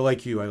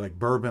like you. I like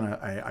bourbon.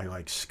 I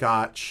like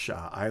Scotch,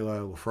 Islay,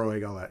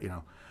 Lafroig, all that.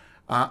 You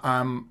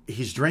know,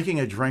 he's drinking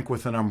a drink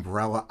with an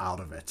umbrella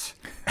out of it,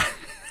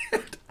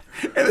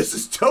 and this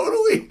is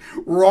totally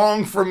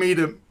wrong for me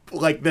to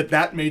like that.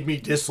 That made me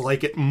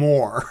dislike it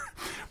more.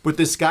 But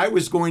this guy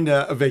was going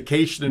to a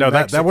vacation in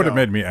Mexico. That would have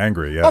made me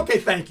angry. Yeah. Okay,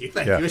 thank you.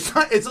 It's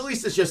at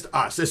least it's just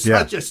us. It's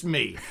not just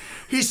me.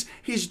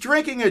 He's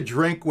drinking a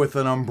drink with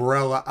an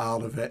umbrella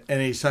out of it,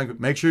 and he's saying,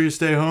 "Make sure you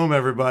stay home,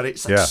 everybody."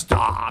 It's like,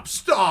 stop.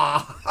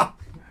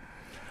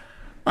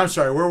 I'm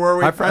sorry. Where were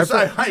we?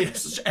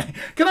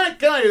 Can I?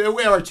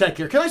 We have our tech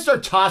here. Can I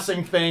start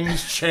tossing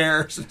things,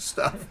 chairs, and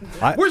stuff?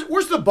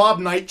 Where's the Bob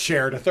Knight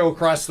chair to throw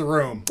across the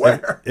room?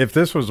 Where? If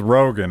this was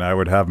Rogan, I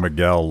would have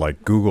Miguel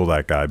like Google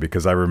that guy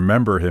because I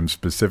remember him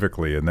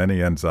specifically, and then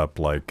he ends up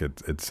like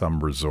at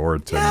some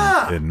resort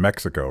in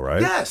Mexico,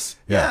 right?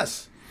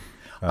 Yes.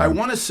 I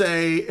want to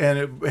say,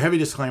 and a heavy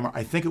disclaimer,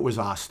 I think it was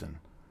Austin,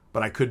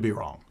 but I could be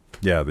wrong.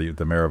 Yeah,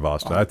 the mayor of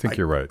Austin. I think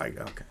you're right.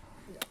 Okay.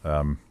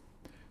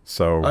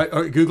 So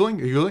are you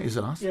Googling? Is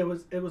it Austin? Yeah,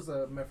 it was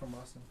a man from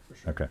Austin for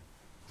sure. Okay,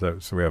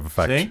 so we have a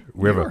fact.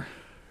 Well,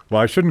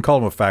 I shouldn't call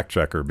him a fact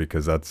checker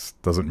because that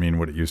doesn't mean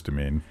what it used to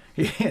mean.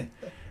 Yeah.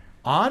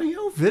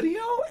 Audio,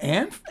 video,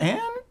 and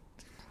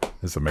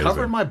it's amazing.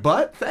 Covering my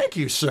butt. Thank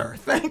you, sir.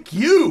 Thank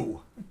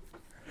you.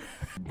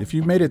 If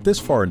you've made it this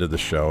far into the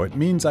show, it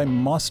means I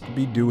must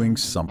be doing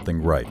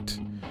something right.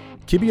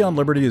 Kibbe on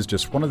Liberty is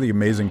just one of the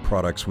amazing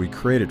products we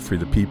create at Free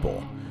the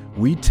People.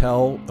 We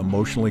tell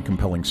emotionally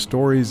compelling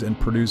stories and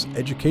produce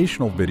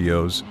educational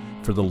videos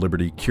for the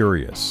liberty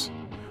curious.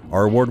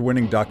 Our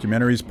award-winning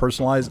documentaries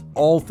personalize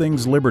all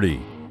things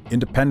liberty,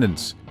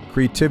 independence,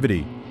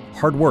 creativity,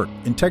 hard work,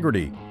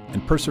 integrity,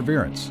 and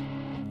perseverance.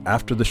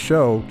 After the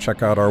show,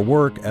 check out our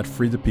work at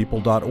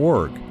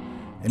freethepeople.org.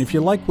 And if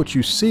you like what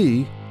you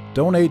see,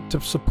 donate to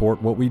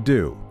support what we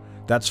do.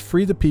 That's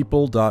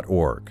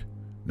freethepeople.org.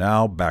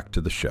 Now back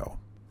to the show.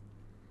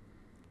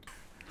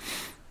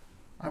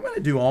 I'm going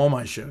to do all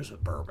my shows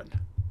with bourbon.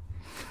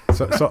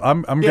 So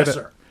I'm Yes,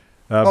 gonna.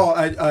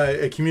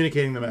 sir.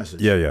 Communicating the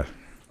message. Yeah.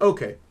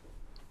 Okay.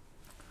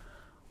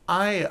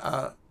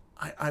 I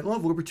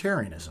love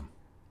libertarianism.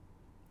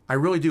 I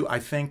really do. I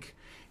think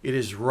it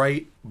is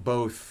right.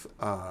 Both.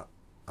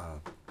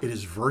 It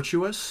is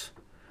virtuous.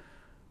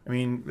 I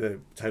mean, the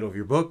title of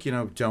your book,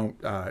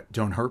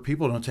 don't hurt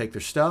people, don't take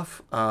their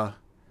stuff. A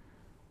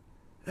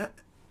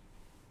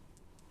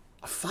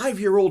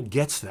 5-year-old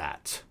gets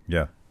that.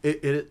 Yeah.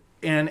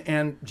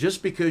 And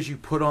just because you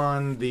put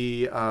on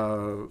the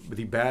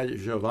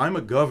badge of I'm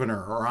a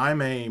governor or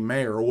I'm a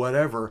mayor or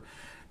whatever,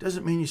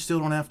 doesn't mean you still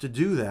don't have to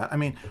do that. I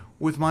mean,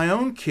 with my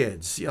own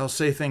kids, I'll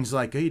say things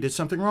like, "Hey, you did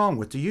something wrong.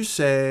 What do you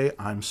say?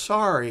 I'm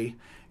sorry,"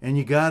 and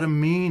you got to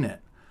mean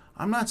it.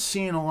 I'm not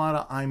seeing a lot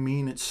of "I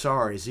mean it"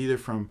 sorries, either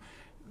from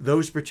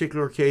those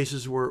particular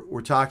cases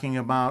we're talking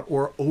about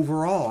or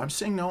overall. I'm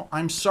saying, no,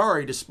 I'm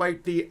sorry,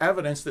 despite the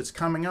evidence that's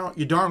coming out.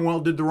 You darn well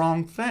did the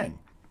wrong thing.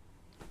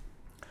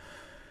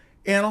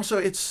 And also,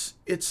 it's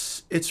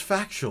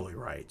factually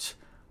right.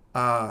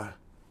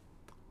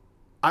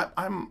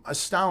 I'm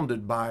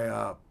astounded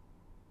by.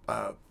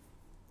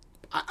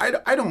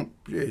 I don't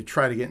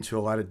try to get into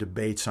a lot of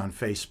debates on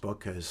Facebook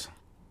because,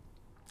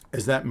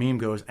 as that meme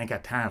goes, I ain't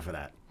got time for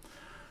that.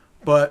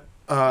 But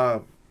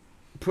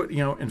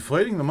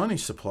inflating the money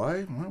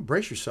supply. Well,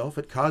 brace yourself.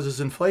 It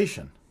causes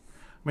inflation.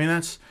 I mean,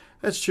 that's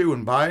true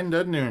when Biden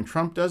doesn't do it, and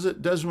Trump does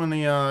it. Does when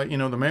the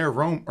the mayor of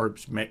Rome,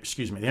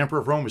 the emperor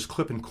of Rome, is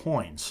clipping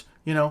coins.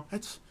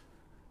 It's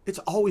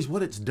always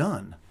what it's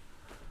done.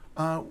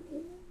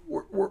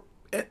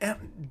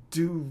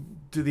 Do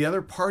the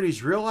other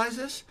parties realize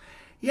this?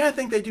 Yeah, I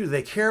think they do. Do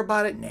they care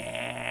about it?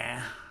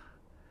 Nah.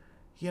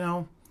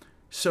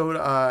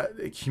 So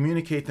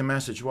communicate the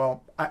message.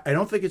 Well, I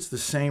don't think it's the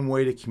same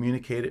way to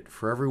communicate it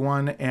for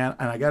everyone. And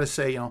I got to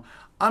say,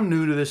 I'm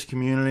new to this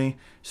community,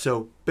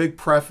 so big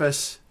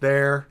preface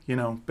there.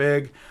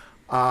 Big.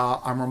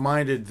 I'm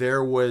reminded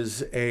there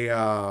was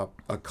a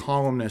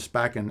columnist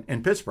back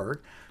in Pittsburgh,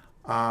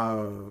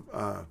 in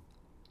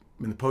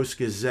the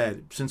Post-Gazette,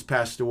 since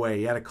passed away.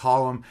 He had a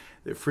column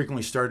that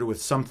frequently started with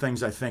 "Some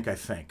things I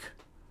think."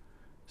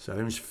 So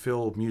it was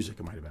Phil Music,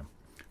 it might have been.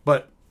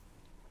 But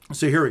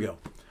so here we go.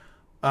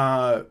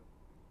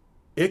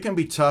 It can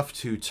be tough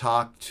to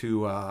talk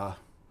to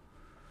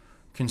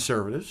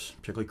conservatives,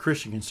 particularly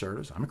Christian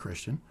conservatives. I'm a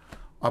Christian,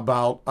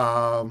 about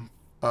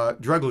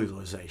drug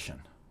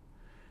legalization.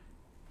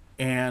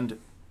 And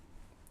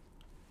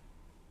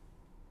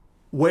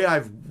way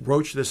I've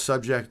broached this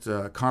subject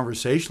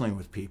conversationally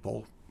with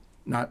people,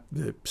 not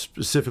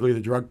specifically the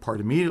drug part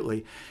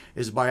immediately,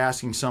 is by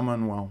asking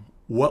someone, well,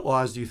 what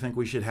laws do you think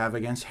we should have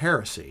against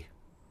heresy?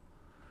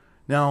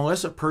 Now,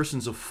 unless a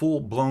person's a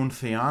full-blown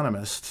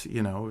theonomist,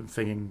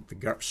 thinking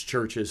the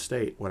church is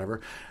state, whatever,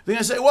 they're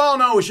going to say, well,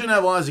 no, we shouldn't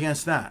have laws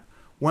against that.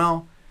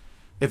 Well,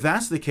 if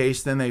that's the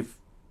case, then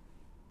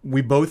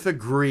we both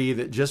agree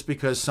that just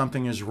because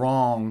something is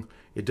wrong,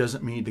 it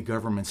doesn't mean the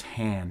government's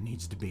hand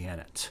needs to be in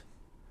it.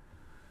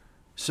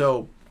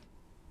 So,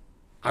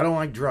 I don't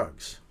like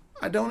drugs.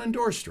 I don't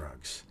endorse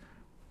drugs.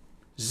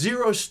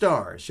 0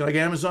 stars. Like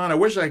Amazon, I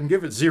wish I can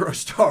give it 0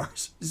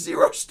 stars.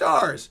 0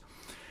 stars.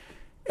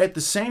 At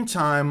the same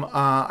time,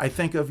 I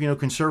think of,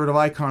 conservative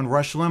icon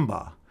Rush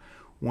Limbaugh.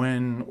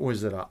 When,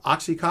 was it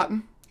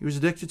Oxycontin he was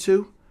addicted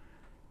to?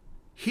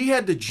 He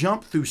had to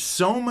jump through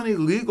so many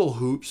legal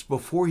hoops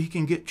before he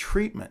can get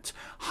treatment.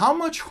 How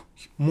much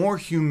more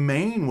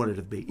humane would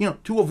it be,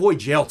 to avoid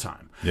jail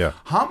time? Yeah.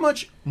 How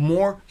much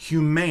more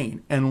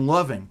humane and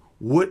loving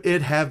would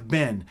it have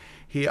been?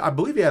 I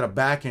believe he had a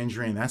back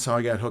injury, and that's how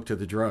he got hooked to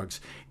the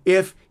drugs.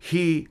 If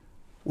he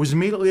was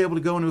immediately able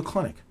to go into a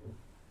clinic,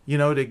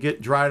 to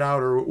get dried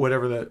out or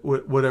whatever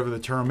the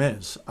term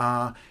is,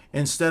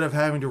 instead of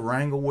having to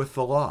wrangle with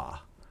the law.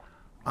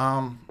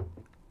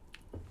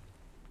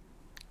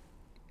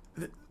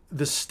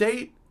 The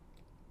state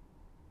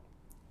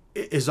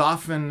is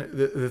often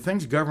the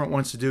things government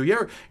wants to do.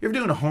 You're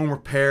doing a home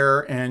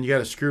repair and you got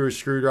to screw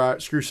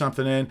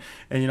something in,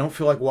 and you don't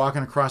feel like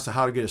walking across the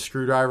how to get a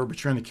screwdriver,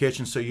 but you're in the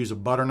kitchen, so you use a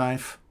butter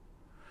knife.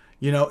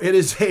 It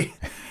is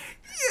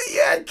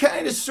it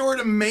kind of sort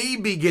of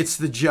maybe gets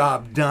the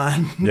job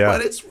done,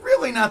 but it's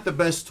really not the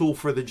best tool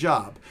for the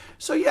job.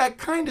 So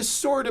kind of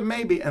sort of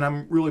maybe, and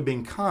I'm really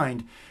being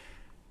kind,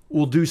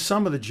 will do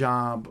some of the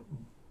job,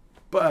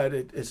 but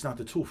it's not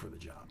the tool for the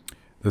job.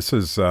 This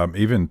is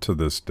even to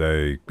this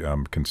day,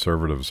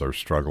 conservatives are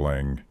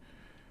struggling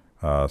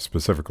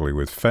specifically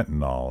with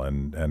fentanyl,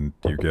 and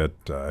you get,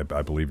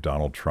 I believe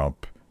Donald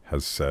Trump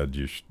has said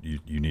you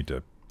need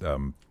to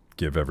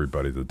give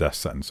everybody the death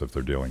sentence if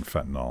they're dealing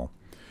fentanyl,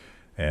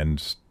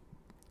 and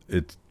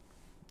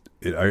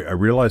I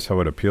realize how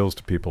it appeals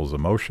to people's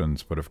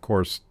emotions, but of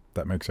course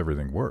that makes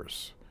everything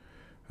worse.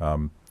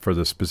 For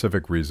the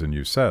specific reason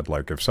you said,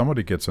 like if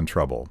somebody gets in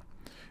trouble,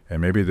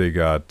 and maybe they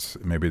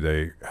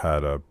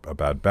had a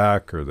bad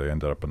back, or they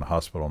ended up in the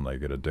hospital and they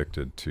get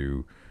addicted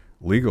to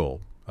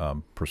legal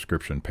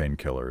prescription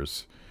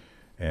painkillers,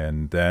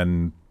 and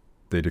then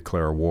they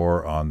declare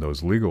war on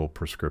those legal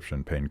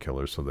prescription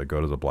painkillers. So they go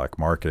to the black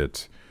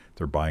market,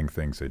 they're buying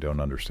things they don't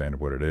understand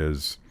what it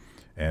is,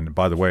 and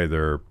by the way,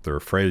 they're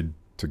afraid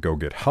to go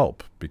get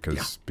help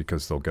because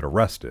they'll get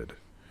arrested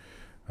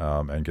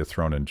and get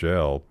thrown in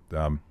jail.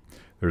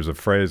 There's a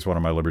phrase one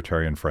of my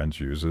libertarian friends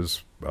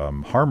uses,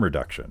 harm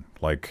reduction.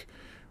 Like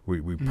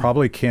we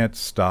probably can't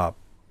stop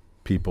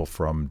people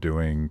from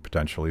doing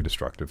potentially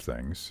destructive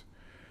things,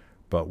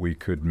 but we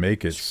could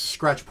make it...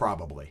 Scratch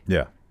probably.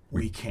 Yeah.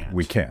 We can't.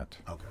 We can't.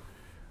 Okay.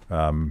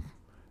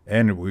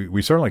 And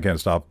we certainly can't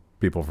stop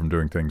people from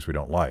doing things we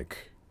don't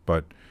like,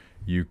 but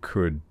you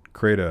could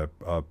create a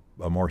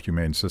more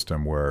humane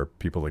system where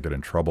people that get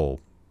in trouble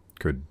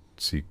could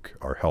seek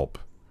our help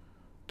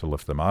to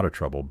lift them out of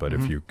trouble. But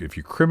if you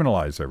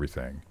criminalize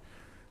everything,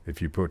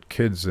 if you put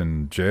kids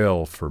in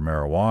jail for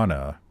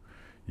marijuana,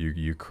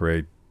 you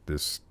create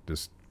this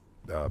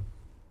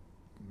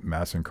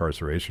mass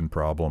incarceration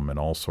problem and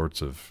all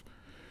sorts of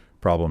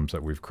problems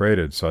that we've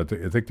created. So I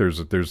think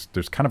there's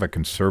kind of a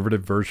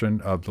conservative version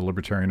of the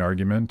libertarian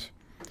argument,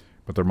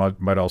 but there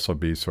might also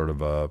be sort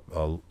of a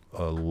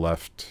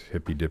left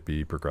hippy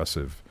dippy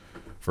progressive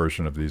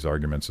version of these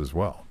arguments as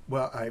well.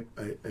 Well,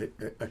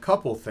 a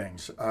couple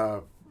things.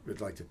 I'd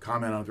like to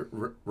comment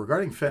on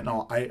regarding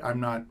fentanyl.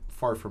 I'm not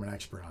far from an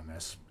expert on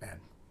this,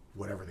 and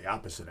whatever the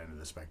opposite end of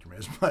the spectrum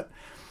is, but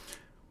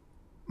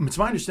it's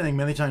my understanding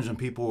many times when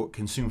people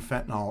consume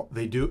fentanyl,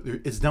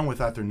 it's done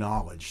without their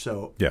knowledge.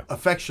 So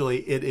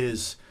effectually, it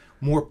is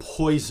more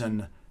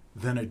poison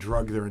than a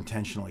drug they're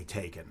intentionally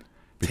taking.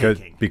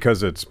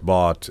 Because it's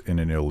bought in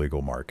an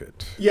illegal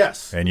market.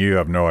 Yes. And you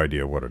have no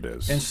idea what it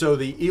is. And so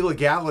the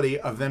illegality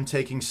of them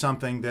taking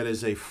something that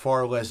is a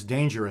far less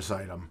dangerous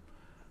item,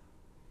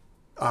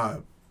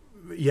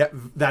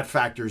 that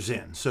factors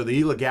in. So the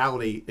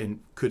illegality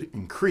could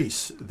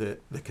increase the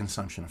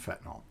consumption of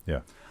fentanyl.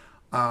 Yeah.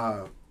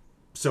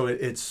 So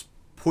it's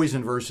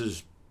poison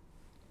versus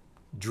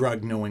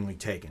drug knowingly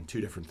taken,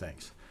 two different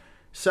things.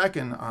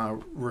 Second,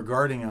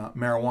 regarding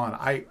marijuana,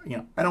 I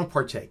don't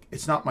partake.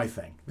 It's not my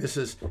thing.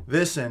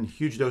 This and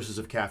huge doses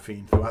of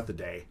caffeine throughout the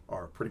day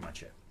are pretty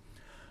much it.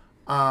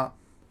 On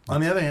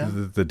the other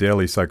hand, the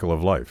daily cycle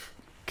of life: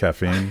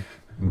 caffeine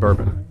and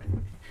bourbon.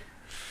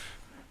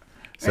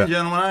 Hey,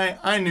 gentlemen,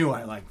 I knew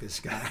I liked this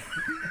guy.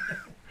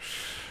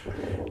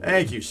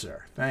 Thank you,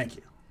 sir. Thank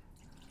you.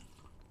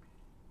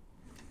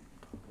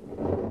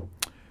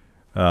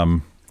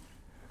 But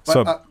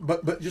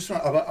just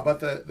about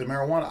the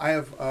marijuana, I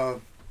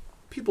have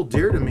people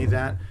dear to me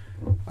that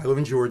I live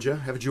in Georgia,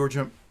 have a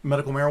Georgia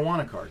medical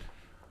marijuana card.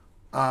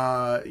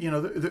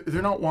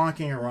 They're not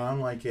walking around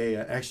like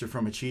an extra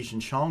from a Cheech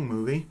and Chong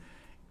movie.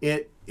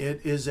 It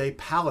is a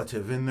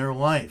palliative in their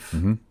life.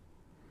 Mm-hmm.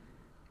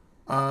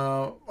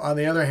 On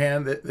the other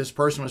hand, this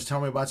person was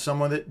telling me about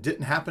someone that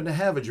didn't happen to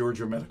have a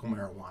Georgia medical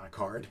marijuana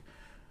card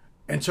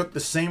and took the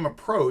same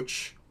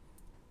approach,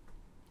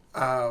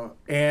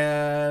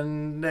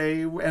 and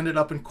they ended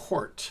up in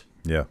court.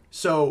 Yeah.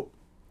 So,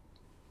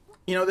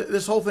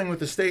 this whole thing with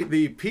the state,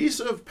 the piece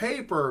of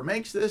paper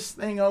makes this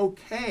thing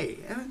okay.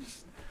 And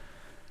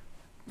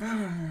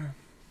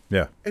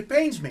yeah. It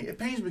pains me. It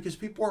pains me because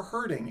people are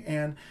hurting.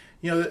 And,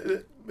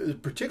 the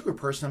particular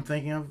person I'm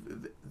thinking of,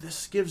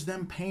 this gives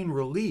them pain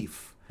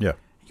relief. Yeah.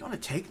 You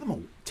want to take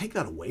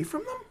that away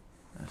from them?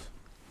 Yes.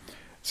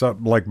 So,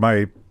 like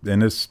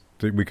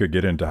we could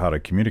get into how to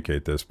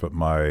communicate this, but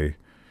my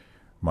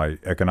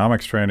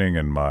economics training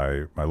and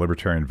my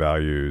libertarian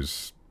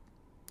values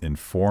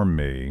inform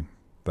me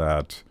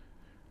that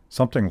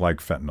something like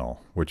fentanyl,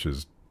 which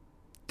is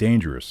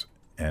dangerous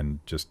and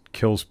just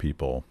kills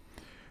people,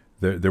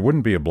 there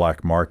wouldn't be a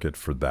black market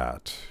for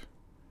that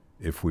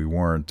if we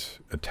weren't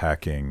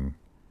attacking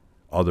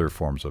other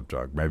forms of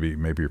drug,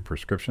 maybe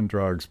prescription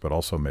drugs, but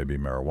also maybe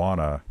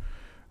marijuana.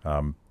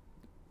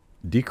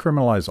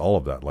 Decriminalize all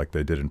of that like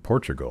they did in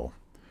Portugal,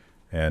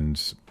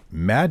 and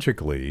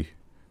magically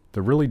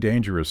the really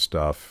dangerous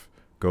stuff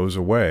goes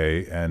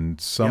away, and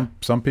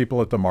some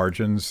people at the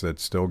margins that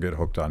still get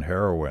hooked on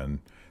heroin,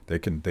 they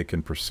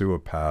can pursue a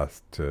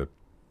path to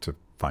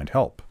find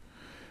help.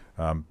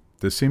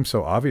 This seems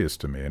so obvious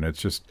to me, and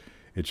it's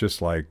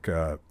just like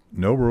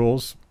no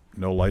rules,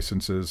 no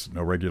licenses,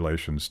 no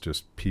regulations,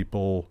 just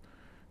people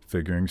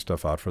figuring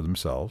stuff out for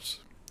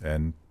themselves,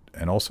 and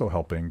also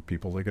helping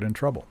people that get in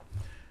trouble.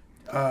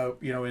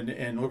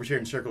 In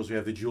libertarian circles, we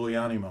have the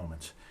Giuliani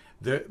moment.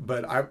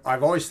 But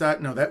I've always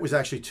thought, no, that was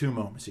actually two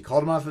moments. He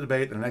called him out for the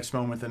debate, the next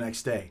moment, the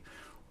next day.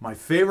 My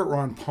favorite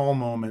Ron Paul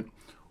moment,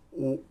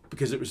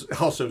 because it was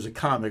a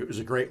comic, it was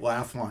a great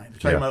laugh line. They're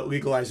talking about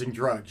legalizing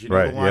drugs. You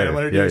know the line I'm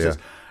going to do is,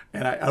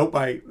 and I hope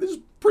this is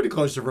pretty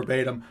close to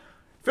verbatim.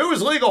 If it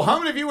was legal, how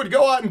many of you would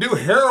go out and do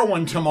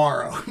heroin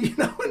tomorrow?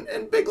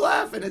 And big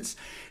laugh. And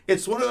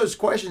it's one of those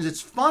questions.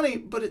 It's funny,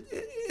 but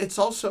it's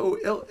also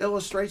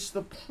illustrates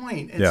the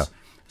point.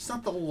 It's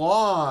not the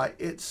law.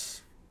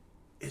 It's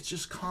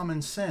just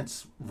common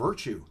sense,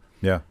 virtue.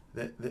 Yeah.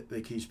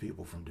 That keeps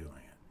people from doing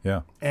it.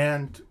 Yeah.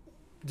 And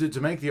to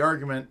make the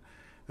argument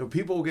that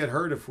people will get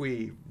hurt if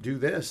we do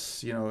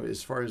this,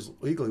 as far as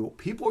legally, well,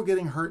 people are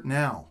getting hurt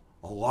now.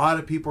 A lot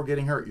of people are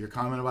getting hurt. Your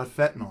comment about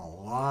fentanyl,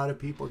 a lot of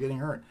people are getting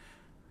hurt.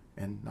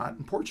 And not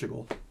in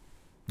Portugal.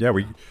 Yeah,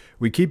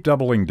 we keep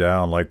doubling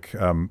down. Like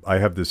I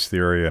have this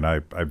theory, and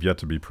I've yet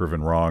to be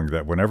proven wrong,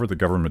 that whenever the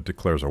government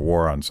declares a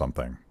war on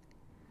something,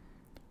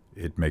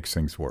 it makes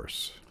things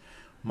worse.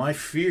 My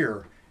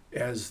fear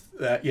is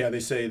that, they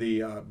say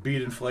the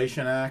Beat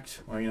Inflation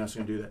Act. Well, you're not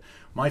going to do that.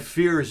 My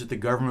fear is that the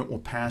government will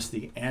pass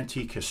the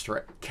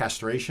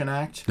Anti-Castration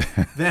Act.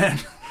 Then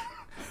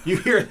you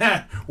hear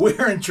that,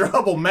 we're in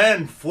trouble,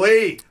 men,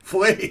 flee.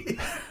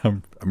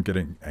 I'm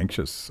getting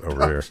anxious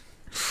over here.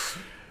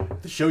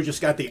 The show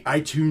just got the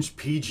iTunes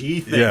PG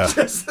thing. Yeah.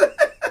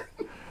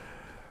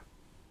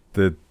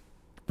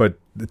 But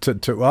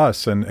to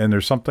us, and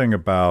there's something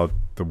about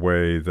the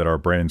way that our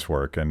brains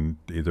work, and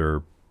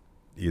either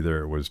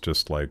it was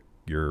just like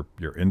your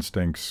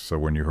instincts. So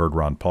when you heard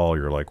Ron Paul,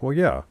 you're like, well,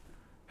 yeah,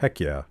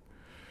 heck yeah,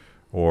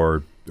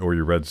 or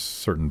you read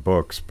certain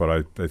books.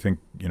 But I think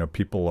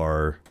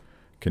people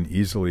can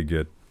easily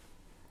get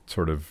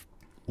sort of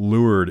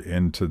lured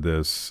into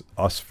this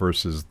us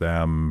versus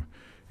them.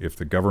 If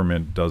the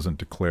government doesn't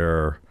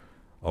declare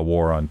a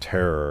war on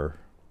terror,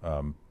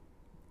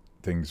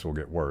 things will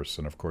get worse.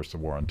 And of course, the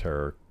war on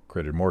terror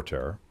created more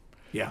terror.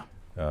 Yeah.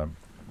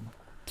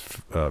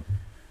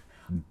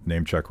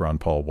 Name check Ron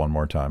Paul one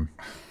more time.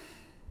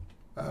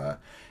 I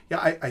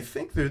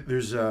think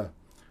there's a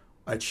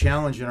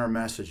challenge in our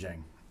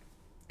messaging.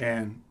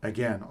 And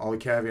again, all the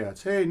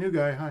caveats. Hey, new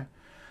guy,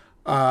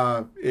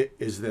 hi.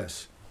 Is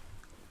this.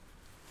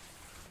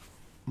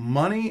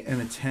 Money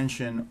and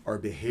attention are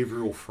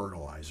behavioral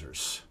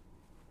fertilizers.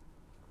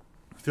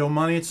 Throw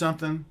money at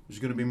something, there's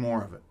going to be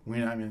more of it.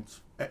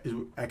 It's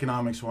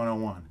economics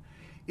 101.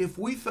 If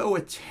we throw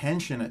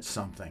attention at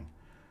something,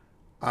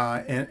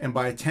 and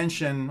by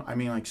attention, I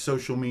mean like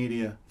social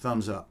media,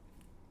 thumbs up.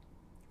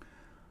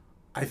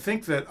 I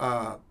think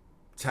that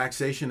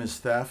taxation is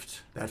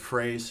theft, that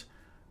phrase,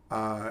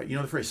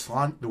 the phrase,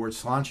 the word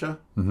slancha?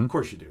 Mm-hmm. Of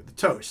course you do. The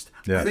toast.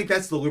 Yeah. I think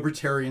that's the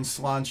libertarian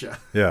slancha.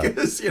 Yeah.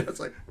 Because, it's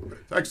like,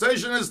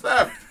 taxation is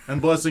theft, and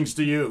blessings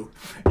to you.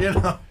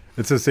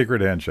 It's a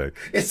secret handshake.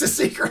 It's a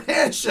secret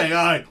handshake.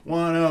 All right,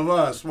 one of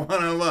us.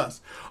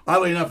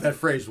 Oddly enough, that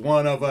phrase,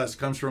 one of us,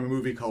 comes from a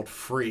movie called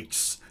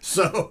Freaks.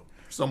 So,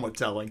 somewhat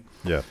telling.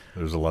 Yeah,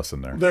 there's a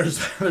lesson there. There's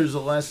a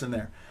lesson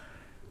there.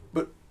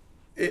 But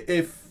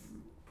if...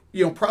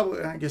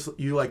 probably, I guess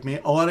you like me,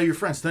 a lot of your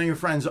friends, 10 of your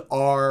friends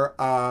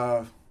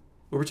are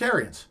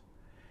libertarians.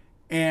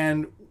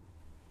 And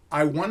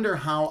I wonder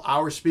how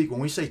our speak, when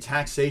we say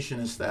taxation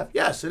is theft,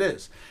 yes, it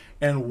is.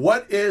 And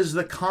what is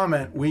the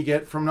comment we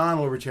get from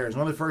non-libertarians?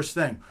 One of the first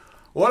thing,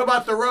 what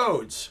about the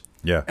roads?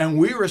 Yeah. And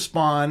we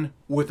respond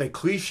with a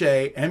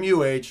cliche,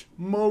 M-U-H,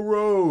 more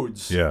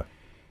roads. Yeah.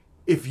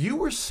 If you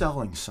were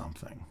selling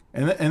something,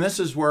 and this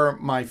is where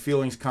my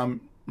feelings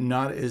come,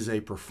 not as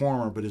a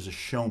performer, but as a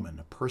showman,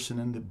 a person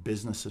in the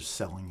business of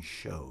selling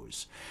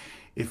shows.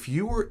 If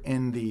you were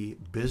in the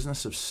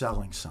business of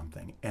selling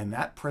something and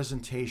that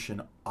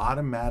presentation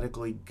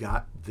automatically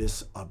got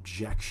this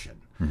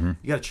objection, you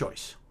got a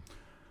choice.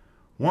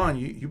 One,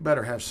 you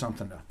better have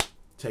something to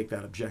take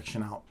that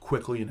objection out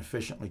quickly and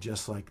efficiently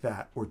just like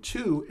that. Or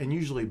two, and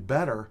usually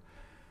better,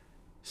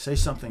 say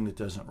something that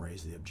doesn't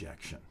raise the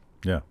objection.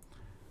 Yeah.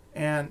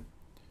 And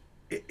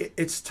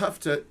it's tough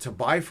to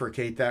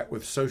bifurcate that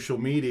with social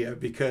media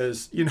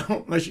because,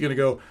 unless you're going to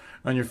go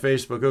on your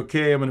Facebook,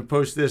 okay, I'm going to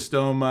post this to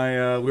all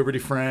my Liberty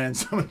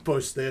friends. I'm going to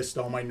post this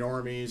to all my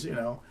normies,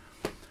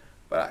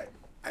 But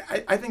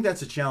I think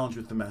that's a challenge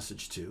with the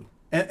message, too.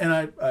 And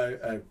I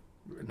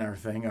another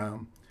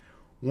thing,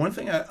 one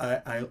thing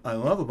I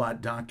love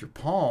about Dr.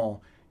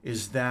 Paul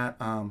is that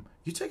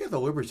you take out the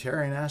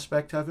libertarian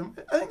aspect of him.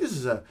 I think this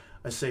is a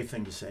safe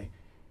thing to say.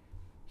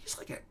 He's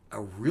like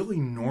a really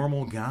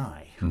normal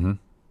guy. Mm-hmm.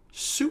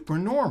 Super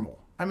normal.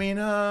 I mean,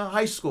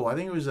 high school, I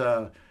think he was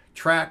a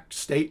track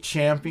state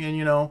champion,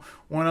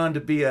 went on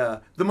to be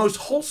the most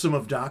wholesome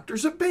of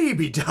doctors, a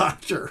baby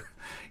doctor.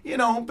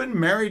 Been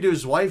married to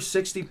his wife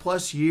 60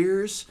 plus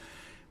years.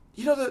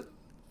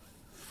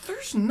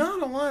 There's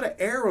not a lot of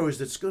arrows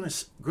that's gonna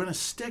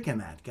stick in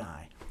that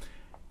guy.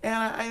 And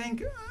I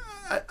think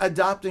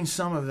adopting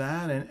some of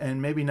that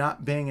and maybe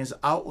not being as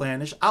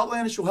outlandish.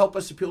 Outlandish will help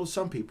us appeal to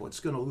some people. It's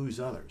going to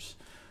lose others.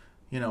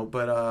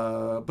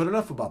 But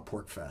enough about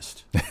Pork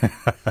Fest.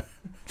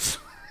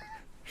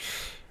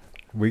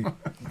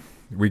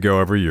 We go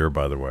every year,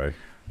 by the way.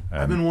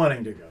 I've been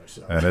wanting to go,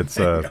 so And it's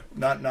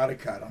not a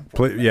cut on.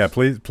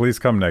 please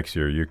come next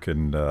year. You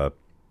can.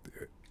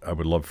 I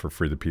would love for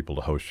Free the People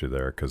to host you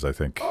there because I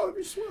think that'd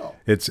be swell.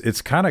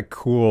 It's kind of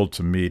cool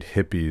to meet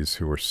hippies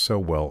who are so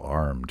well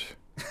armed.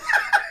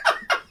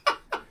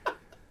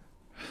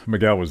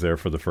 Miguel was there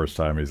for the first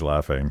time. He's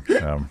laughing.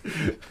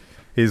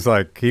 He's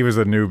like, he was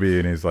a newbie,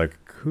 and he's like,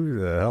 who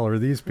the hell are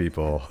these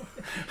people?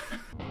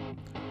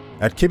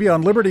 At Kibbe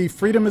on Liberty,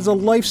 freedom is a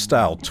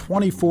lifestyle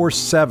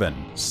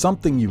 24/7,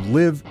 something you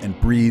live and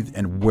breathe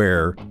and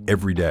wear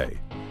every day.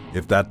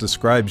 If that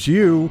describes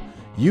you,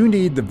 you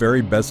need the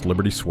very best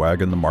Liberty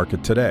swag in the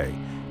market today,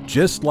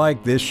 just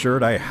like this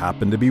shirt I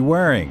happen to be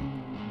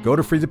wearing. Go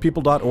to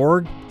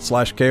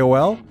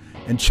freethepeople.org/KOL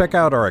and check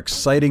out our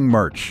exciting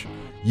merch.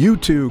 You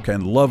too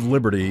can love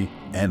liberty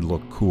and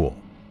look cool.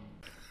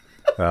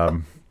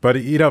 But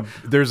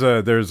there's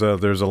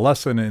a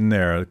lesson in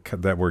there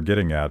that we're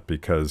getting at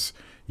because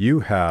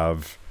you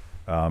have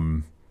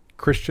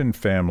Christian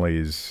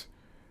families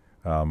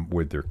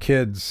with their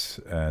kids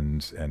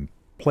and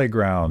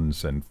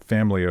playgrounds and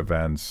family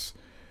events,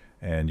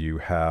 and you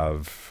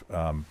have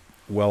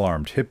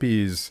well-armed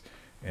hippies,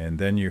 and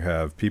then you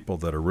have people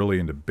that are really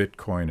into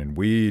Bitcoin and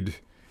weed,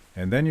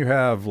 and then you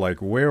have, like,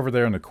 way over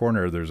there in the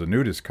corner, there's a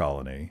nudist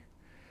colony,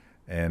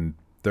 and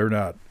they're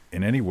not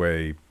in any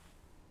way,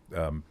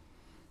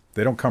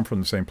 they don't come from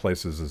the same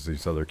places as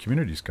these other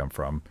communities come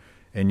from.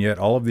 And yet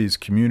all of these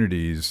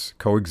communities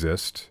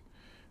coexist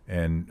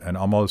and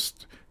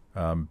almost,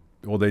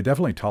 they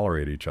definitely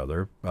tolerate each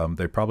other.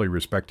 They probably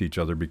respect each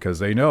other because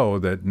they know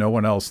that no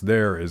one else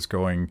there is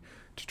going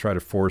to try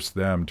to force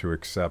them to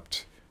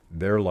accept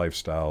their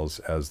lifestyles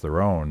as their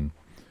own.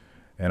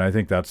 And I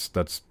think that's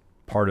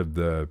part of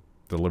the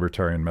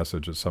libertarian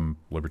message that some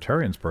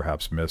libertarians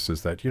perhaps miss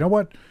is that, you know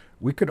what,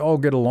 we could all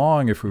get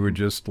along if we would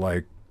just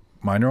like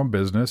mind our own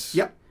business,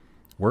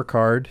 work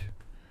hard,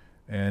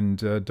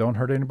 and don't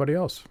hurt anybody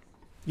else.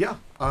 Yeah.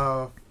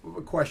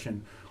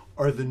 Question.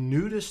 Are the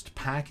nudists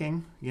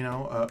packing,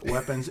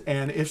 weapons?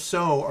 And if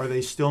so, are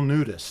they still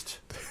nudist?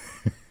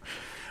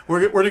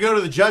 We're to go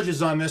to the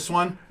judges on this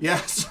one.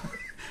 Yes.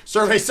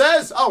 Survey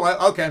says. Oh,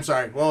 well, okay. I'm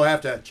sorry. We'll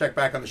have to check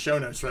back on the show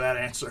notes for that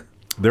answer.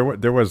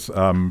 There was,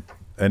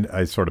 and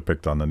I sort of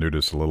picked on the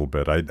nudists a little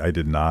bit. I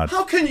did not.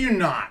 How can you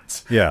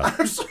not? Yeah.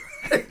 I'm sorry.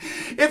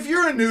 If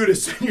you're a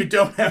nudist and you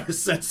don't have a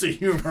sense of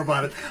humor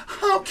about it,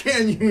 how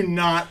can you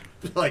not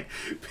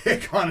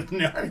pick on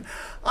it?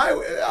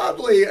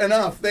 Oddly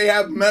enough, they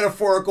have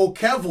metaphorical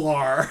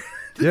Kevlar.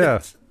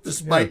 Yeah.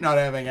 Despite not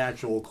having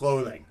actual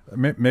clothing.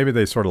 Maybe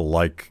they sort of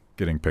like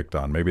getting picked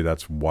on. Maybe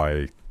that's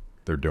why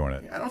they're doing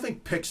it. I don't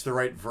think "pick's" the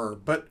right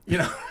verb, but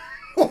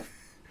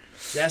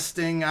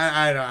jesting.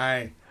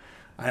 I've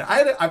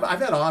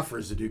had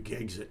offers to do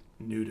gigs at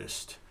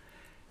nudist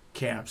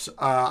camps.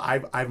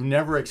 I've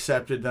never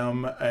accepted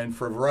them, and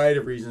for a variety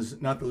of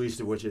reasons, not the least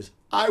of which is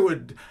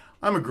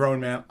I'm a grown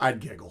man.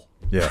 I'd giggle.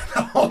 Yeah.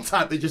 The whole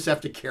time. They just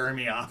have to carry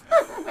me off.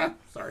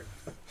 Sorry.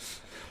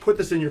 Put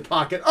this in your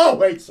pocket. Oh,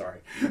 wait, sorry.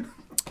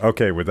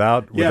 Okay,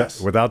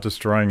 without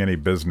destroying any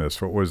business,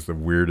 what was the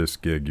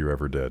weirdest gig you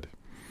ever did?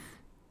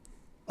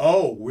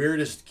 Oh,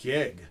 weirdest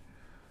gig.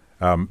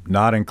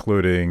 Not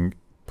including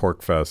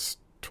PorkFest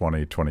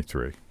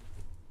 2023.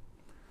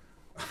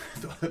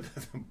 The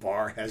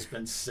bar has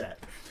been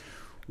set.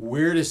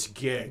 Weirdest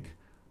gig.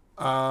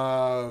 Okay.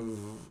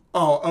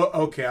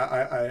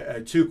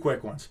 I two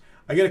quick ones.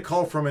 I get a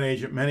call from an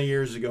agent many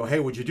years ago. Hey,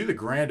 would you do the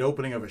grand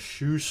opening of a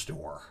shoe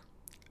store?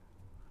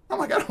 I'm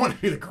like, I don't want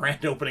to do the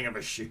grand opening of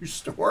a shoe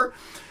store.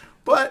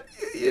 But,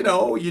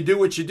 you do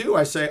what you do.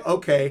 I say,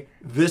 okay,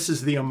 this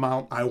is the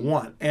amount I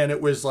want. And it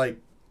was like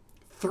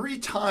 3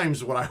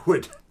 times what I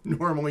would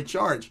normally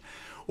charge.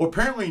 Well,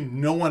 apparently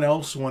no one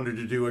else wanted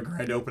to do a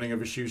grand opening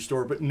of a shoe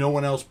store, but no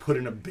one else put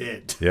in a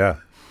bid. Yeah.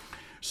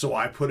 So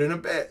I put in a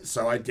bid.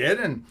 So I did.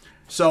 And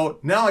so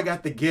now I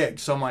got the gig.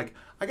 So I'm like,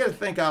 I got to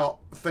think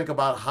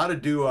about how to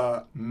do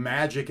a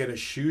magic at a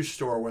shoe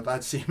store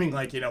without seeming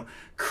like,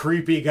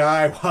 creepy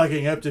guy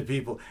walking up to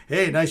people.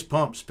 Hey, nice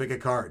pumps. Pick a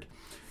card.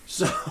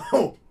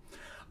 So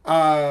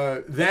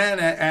then,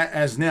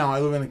 as now, I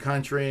live in the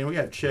country and we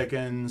have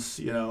chickens,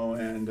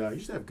 and I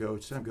used to have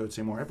goats. I don't have goats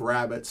anymore. I have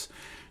rabbits.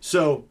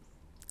 So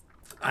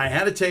I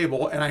had a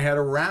table and I had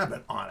a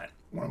rabbit on it.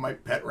 One of my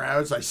pet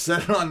rabbits. I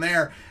set it on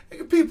there.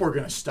 People are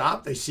going to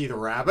stop. They see the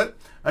rabbit.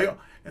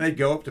 And they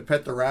go up to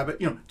pet the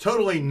rabbit,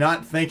 totally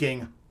not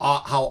thinking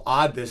how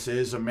odd this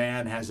is. A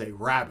man has a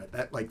rabbit.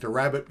 That, like, the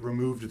rabbit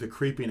removed the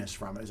creepiness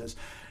from it. And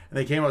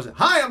they came and said,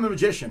 "Hi, I'm the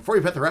magician. Before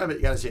you pet the rabbit,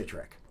 you got to see a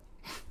trick."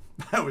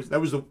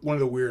 That was one of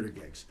the weirder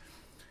gigs.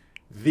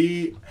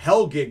 The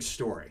hell gig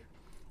story.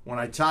 When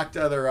I talk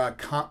to other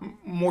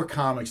more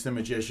comics than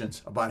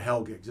magicians about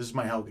hell gigs, this is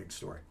my hell gig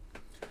story.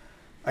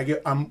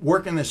 I'm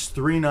working this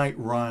 3-night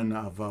run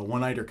of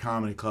one-nighter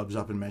comedy clubs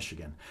up in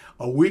Michigan.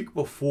 A week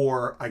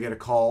before, I get a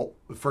call,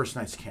 the first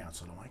night's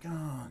canceled. I'm like,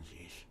 oh,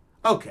 geez.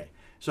 Okay,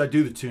 so I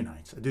do the 2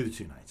 nights.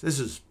 This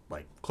is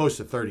like close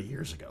to 30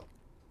 years ago.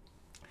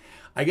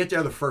 I get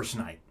there the first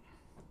night.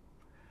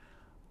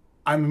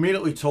 I'm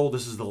immediately told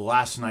this is the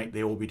last night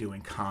they will be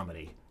doing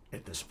comedy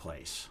at this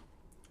place.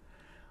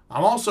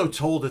 I'm also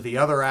told that the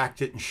other act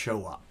didn't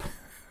show up.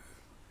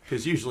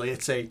 Because usually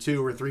it's a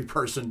 2 or 3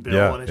 person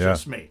bill and it's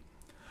just me.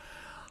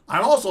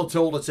 I'm also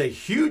told it's a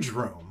huge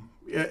room,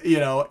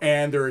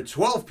 and there are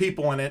 12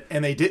 people in it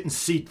and they didn't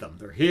seat them.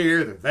 They're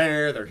here, they're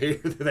there, they're here,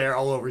 they're there,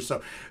 all over.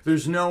 So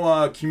there's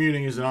no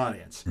commuting as an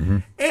audience. Mm-hmm.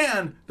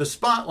 And the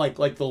spot,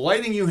 like the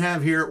lighting you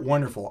have here,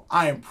 wonderful.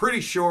 I am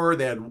pretty sure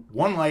they had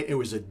one light. It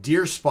was a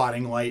deer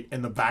spotting light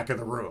in the back of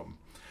the room.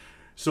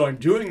 So I'm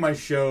doing my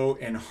show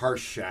in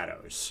harsh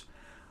shadows.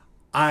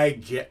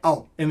 And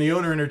the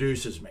owner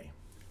introduces me.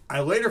 I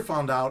later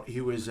found out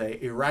he was an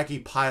Iraqi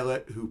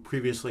pilot who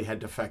previously had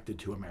defected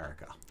to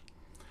America.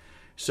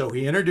 So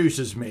he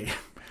introduces me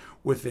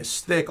with this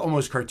thick,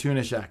 almost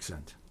cartoonish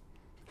accent.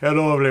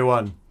 Hello,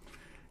 everyone.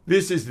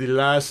 This is the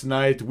last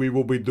night we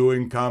will be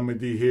doing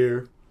comedy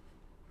here.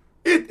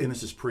 And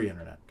this is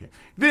pre-internet. Okay.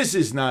 This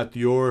is not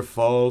your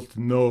fault.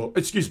 No.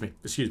 Excuse me.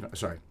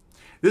 Sorry.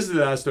 This is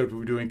the last night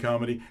we're doing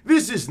comedy.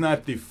 This is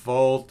not the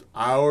fault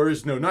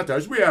ours. No, not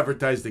ours. We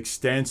advertised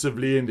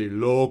extensively in the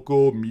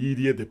local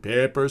media, the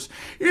papers.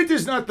 It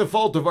is not the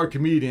fault of our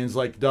comedians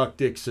like Doc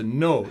Dixon.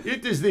 No,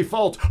 it is the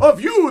fault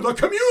of you, the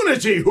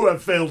community, who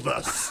have failed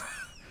us.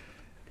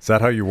 Is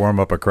that how you warm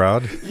up a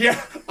crowd? Yeah,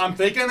 I'm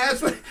thinking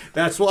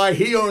that's why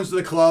he owns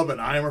the club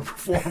and I am a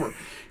performer.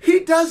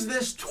 He does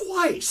this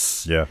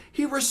twice. Yeah.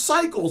 He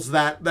recycles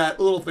that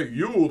little thing,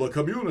 you, the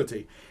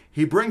community.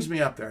 He brings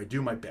me up there. I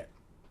do my bit.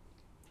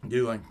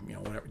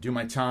 Do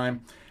my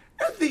time.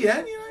 At the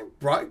end,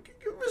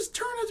 it was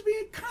turned out to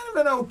be kind of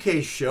an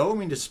okay show. I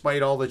mean,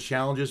 despite all the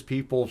challenges,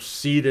 people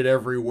seated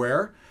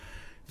everywhere.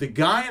 The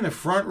guy in the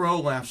front row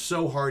laughs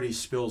so hard he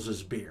spills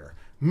his beer.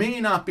 Me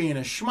not being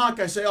a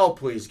schmuck, I say, oh,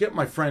 please, get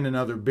my friend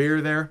another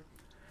beer there.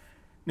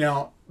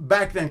 Now,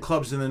 back then,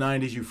 clubs in the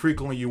 90s,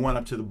 you went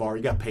up to the bar.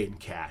 You got paid in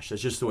cash.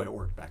 That's just the way it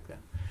worked back then.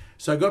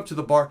 So I go up to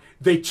the bar.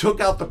 They took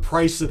out the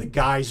price of the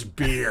guy's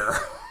beer.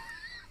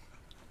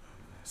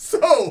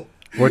 So...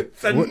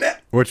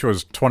 Which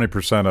was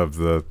 20% of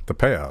the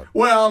payout.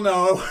 Well,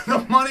 no, the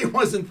money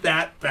wasn't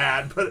that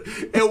bad, but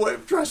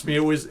trust me,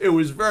 it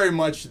was very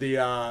much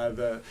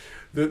the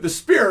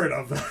spirit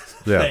of the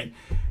thing.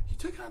 You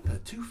took out the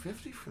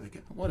 $250 for the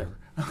whatever.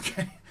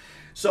 Okay,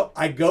 so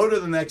I go to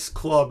the next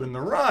club in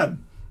the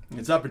run.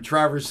 It's up in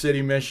Traverse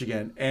City,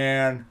 Michigan,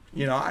 and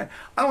I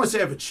don't want to say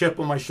I have a chip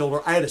on my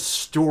shoulder. I had a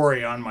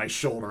story on my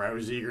shoulder I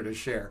was eager to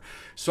share.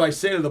 So I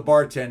say to the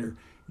bartender,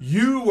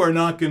 you are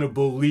not going to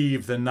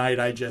believe the night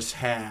I just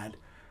had.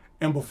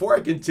 And before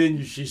I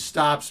continue, she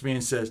stops me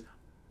and says,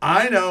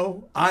 I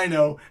know.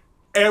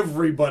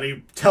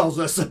 Everybody tells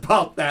us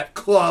about that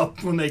club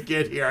when they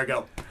get here. I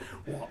go,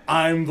 well,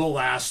 I'm the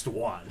last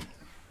one.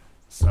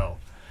 So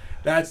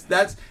that's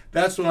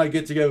when I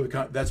get together.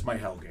 That's my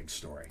hell gig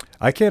story.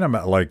 I can't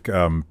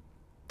imagine,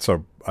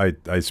 so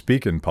I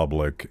speak in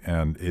public,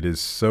 and it is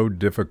so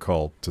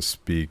difficult to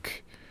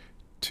speak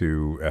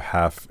to a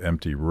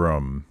half-empty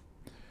room.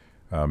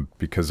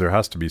 Because there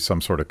has to be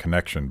some sort of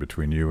connection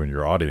between you and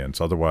your audience.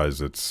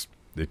 Otherwise,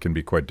 it can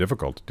be quite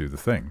difficult to do the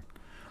thing.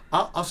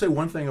 I'll say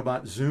one thing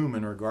about Zoom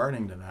in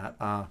regarding to that.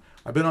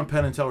 I've been on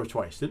Penn and Teller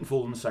twice. Didn't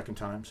fool them the second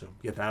time, so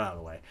get that out of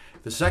the way.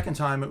 The second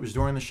time, it was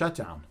during the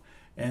shutdown.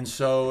 And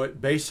so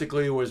it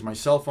basically was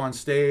myself on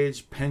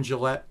stage, Penn,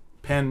 Gillette,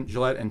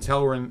 and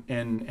Teller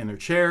in their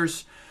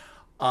chairs,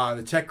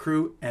 the tech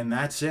crew, and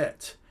that's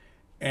it.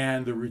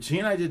 And the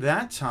routine I did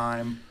that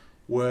time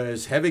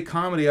was heavy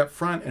comedy up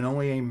front and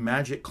only a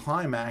magic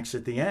climax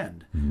at the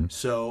end. Mm-hmm.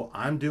 So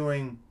I'm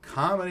doing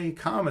comedy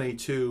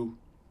to,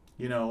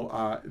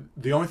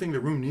 the only thing the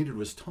room needed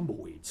was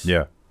tumbleweeds.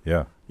 Yeah.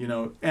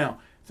 Now,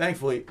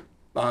 thankfully,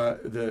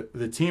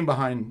 the team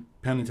behind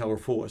Penn and Teller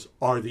Fools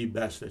are the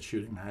best at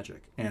shooting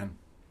magic. And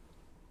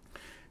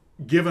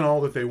given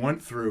all that they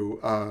went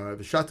through,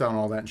 the shutdown and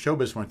all that, and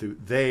showbiz went through,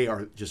 they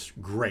are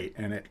just great.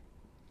 And it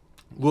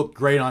looked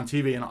great on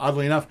TV. And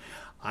oddly enough,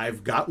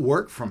 I've got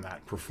work from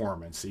that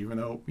performance, even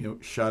though,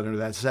 shot into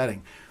that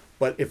setting.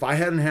 But if I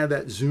hadn't had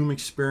that Zoom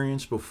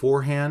experience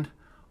beforehand,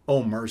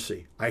 oh,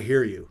 mercy, I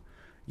hear you.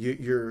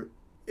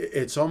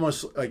 It's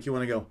almost like you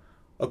want to go,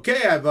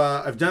 okay,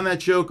 I've done that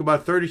joke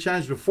about 30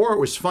 times before. It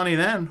was funny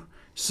then.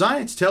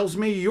 Science tells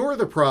me you're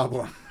the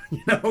problem.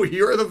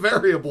 You're the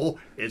variable.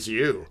 It's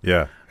you.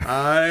 Yeah.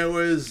 It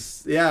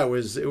was.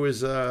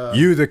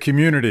 You, the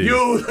community.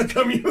 You, the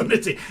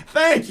community.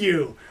 Thank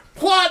you.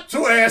 Plot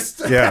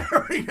twist. Yeah.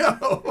 There we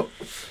go.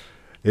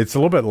 It's a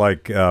little bit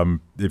like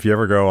if you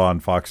ever go on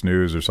Fox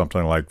News or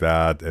something like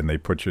that, and they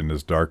put you in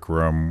this dark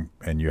room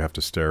and you have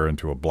to stare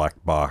into a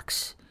black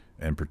box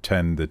and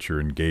pretend that you're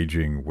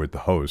engaging with the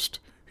host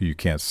who you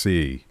can't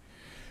see.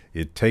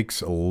 It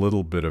takes a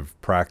little bit of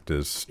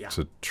practice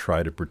to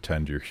try to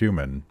pretend you're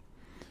human,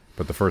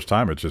 but the first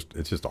time it's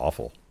just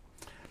awful.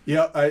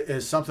 Yeah,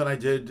 it's something I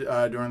did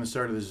during the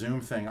start of the Zoom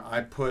thing.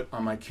 I put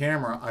on my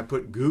camera,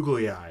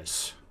 googly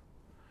eyes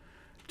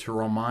to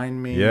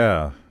remind me.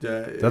 Yeah,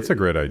 that's a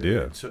great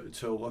idea.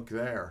 To look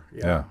there.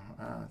 Yeah.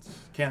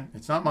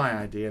 It's not my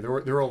idea. There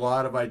were a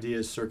lot of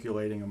ideas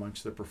circulating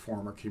amongst the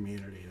performer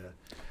community to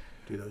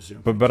do those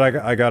Zoom. But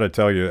I got to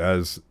tell you,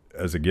 as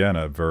again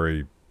a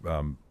very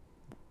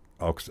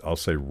I'll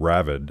say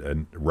rabid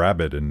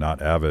and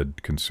not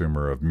avid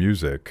consumer of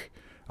music,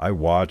 I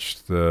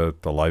watched the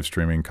live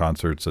streaming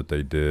concerts that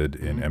they did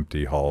in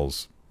empty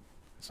halls.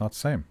 It's not the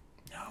same.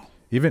 No.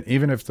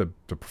 Even if the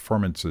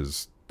performance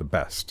is the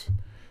best.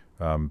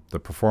 The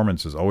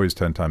performance is always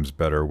 10 times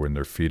better when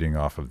they're feeding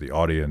off of the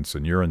audience,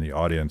 and you're in the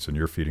audience and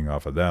you're feeding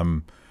off of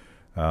them.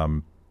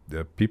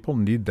 The people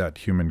need that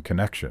human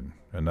connection,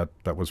 and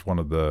that was one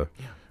of the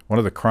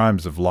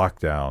crimes of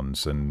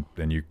lockdowns, and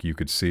you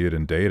could see it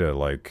in data.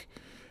 Like,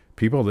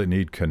 people that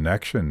need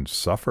connection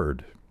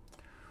suffered.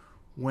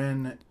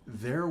 When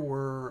there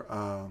were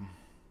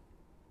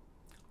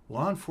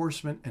law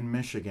enforcement in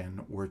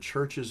Michigan where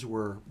churches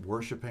were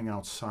worshiping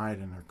outside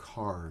in their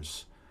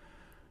cars,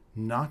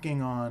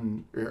 knocking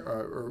on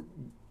or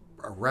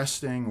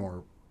arresting,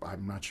 or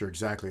I'm not sure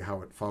exactly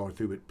how it followed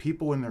through, but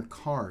people in their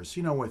cars,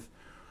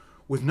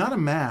 with not a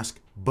mask,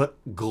 but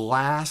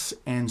glass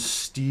and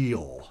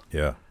steel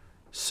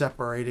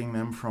separating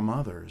them from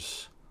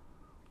others,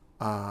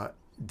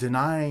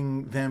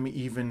 denying them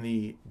even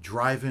the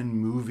drive-in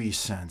movie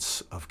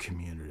sense of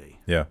community.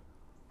 Yeah.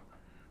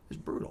 It's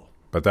brutal.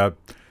 But that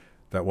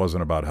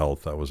wasn't about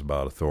health. That was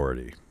about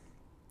authority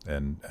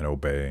and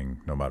obeying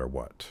no matter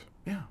what.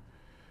 Yeah.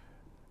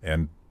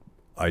 And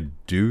I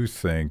do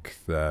think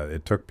that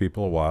it took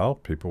people a while.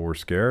 People were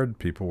scared.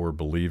 People were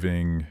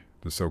believing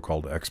the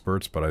so-called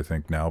experts. But I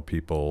think now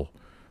people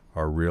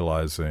are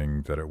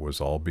realizing that it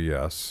was all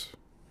BS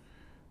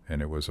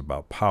and it was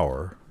about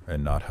power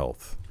and not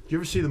health. Did you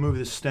ever see the movie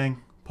The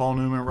Sting? Paul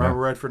Newman, Robert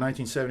Redford,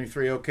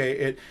 1973.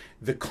 Okay,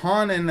 the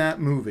con in that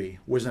movie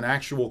was an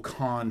actual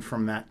con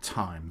from that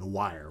time. The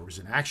Wire was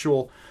an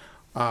actual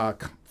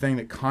thing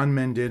that con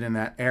men did in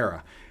that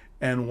era.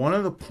 And one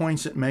of the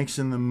points it makes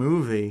in the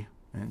movie,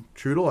 and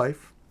true to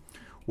life,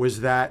 was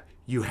that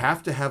you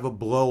have to have a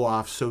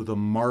blow-off so the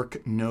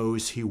mark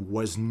knows he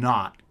was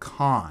not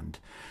conned.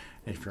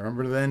 And if you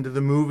remember the end of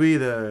the movie,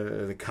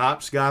 the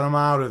cops got him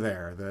out of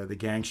there, the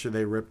gangster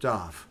they ripped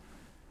off.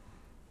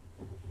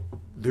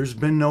 There's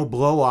been no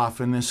blow-off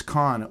in this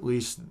con, at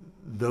least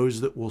those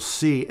that will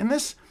see. And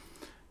this,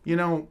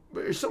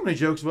 there's so many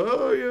jokes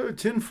about,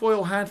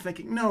 tinfoil hat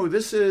thinking. No,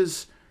 this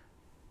is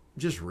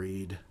just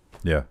read.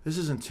 Yeah. This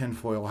isn't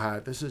tinfoil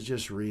hat. This is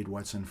just read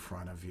what's in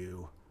front of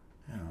you.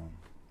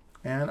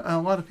 And a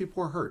lot of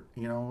people are hurt,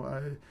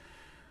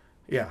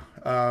 Yeah.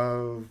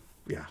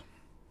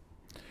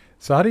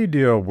 So how do you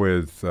deal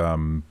with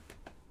the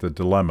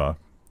dilemma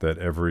that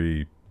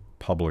every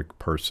public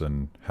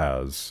person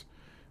has,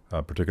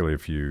 particularly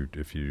if you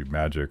do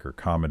magic or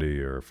comedy,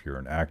 or if you're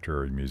an actor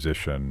or a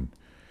musician,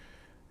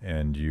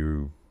 and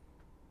you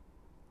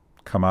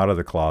come out of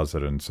the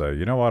closet and say,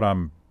 you know what,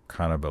 I'm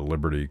kind of a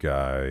liberty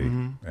guy,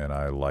 and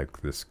I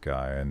like this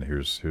guy, and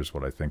here's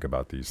what I think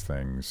about these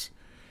things.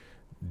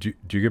 Do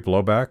you get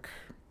blowback?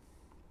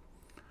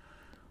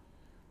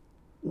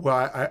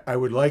 Well, I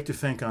would like to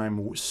think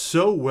I'm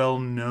so well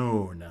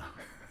known.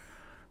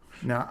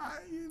 Now,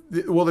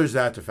 there's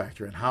that to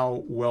factor in.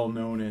 How well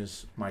known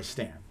is my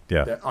stand?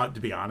 Yeah. To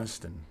be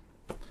honest and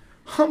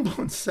humble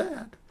and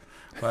sad.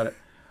 But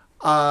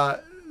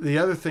the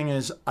other thing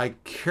is I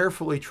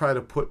carefully try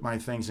to put my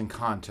things in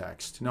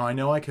context. Now, I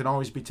know I can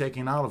always be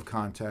taken out of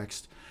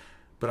context,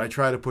 but I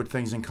try to put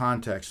things in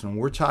context. When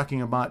we're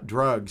talking about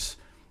drugs,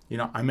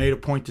 I made a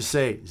point to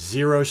say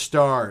 0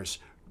 stars,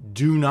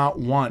 do not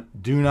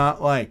want, do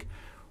not like.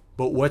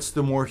 But what's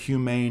the more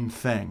humane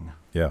thing?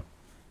 Yeah.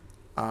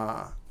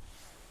 I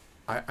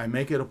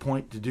make it a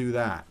point to do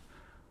that.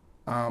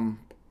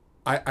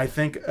 I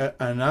think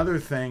another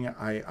thing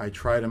I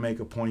try to make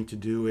a point to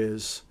do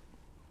is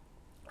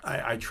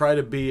I try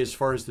to be, as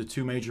far as the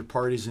two major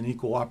parties, an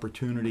equal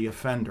opportunity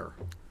offender.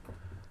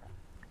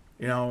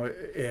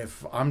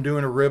 If I'm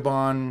doing a rib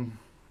on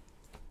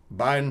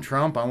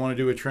Biden-Trump, I want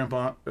to do a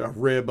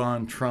rib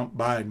on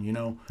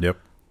Trump-Biden, Yep.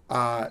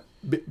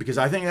 Because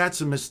I think that's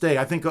a mistake.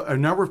 I think a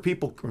number of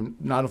people,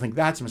 no, I don't think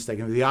that's a mistake,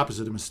 the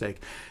opposite of a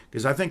mistake.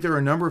 Because I think there are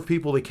a number of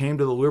people that came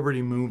to the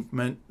liberty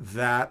movement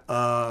that,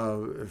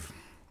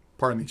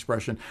 pardon the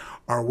expression,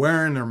 are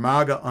wearing their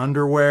MAGA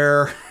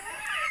underwear,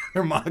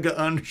 their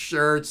MAGA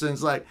undershirts, and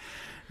it's like,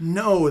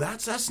 no,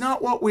 that's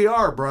not what we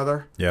are,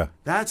 brother. Yeah.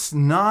 That's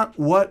not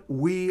what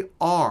we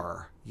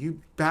are.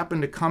 You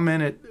happen to come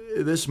in at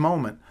this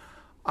moment.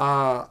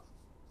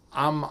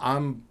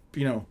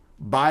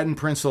 Biden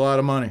prints a lot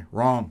of money.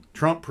 Wrong.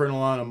 Trump print a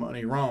lot of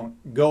money. Wrong.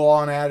 Go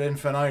on ad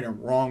infinitum.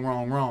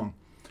 Wrong.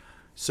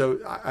 So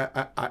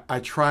I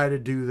try to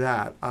do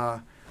that.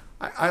 I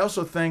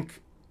also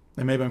think,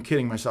 and maybe I'm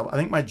kidding myself, I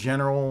think my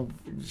general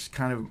just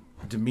kind of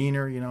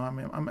demeanor,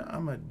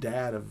 I'm a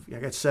dad I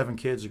got 7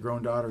 kids, a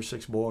grown daughter,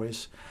 6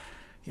 boys.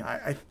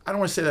 I don't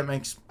want to say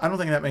I don't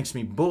think that makes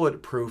me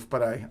bulletproof,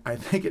 but I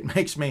think it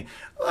makes me,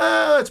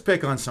 let's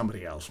pick on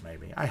somebody else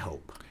maybe, I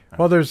hope.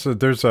 Well, there's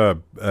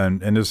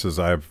and this is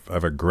I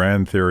have a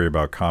grand theory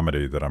about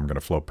comedy that I'm going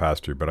to float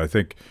past you, but I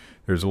think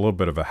there's a little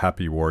bit of a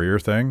happy warrior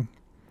thing.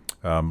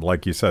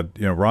 Like you said,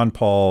 Ron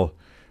Paul.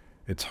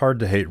 It's hard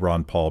to hate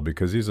Ron Paul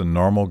because he's a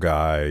normal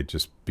guy,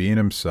 just being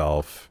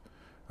himself.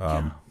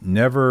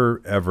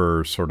 Never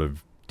ever sort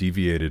of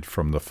deviated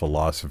from the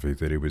philosophy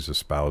that he was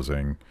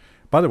espousing.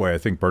 By the way, I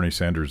think Bernie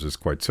Sanders is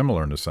quite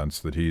similar in the sense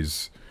that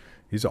he's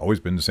always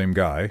been the same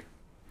guy.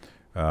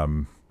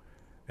 But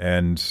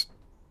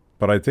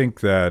I think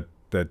that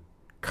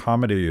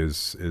comedy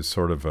is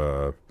sort of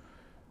a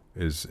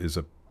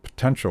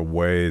potential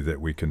way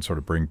that we can sort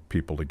of bring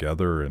people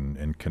together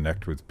and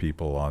connect with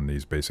people on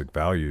these basic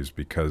values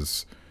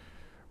because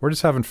we're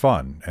just having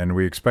fun and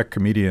we expect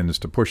comedians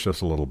to push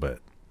us a little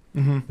bit.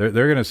 Mm-hmm.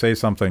 They're going to say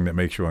something that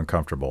makes you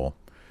uncomfortable.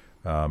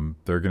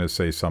 They're going to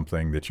say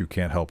something that you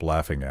can't help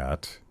laughing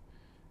at,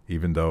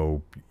 even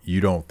though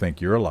you don't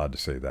think you're allowed to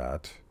say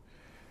that.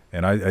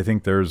 And I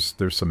think there's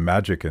some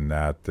magic in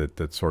that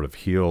sort of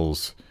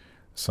heals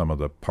some of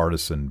the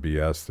partisan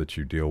BS that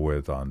you deal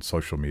with on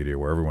social media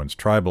where everyone's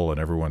tribal and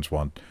everyone's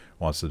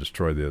wants to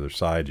destroy the other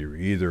side. You're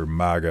either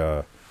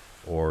MAGA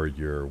or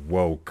you're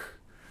woke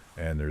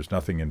and there's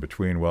nothing in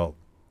between. Well,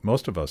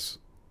 most of us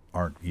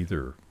aren't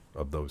either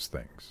of those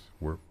things.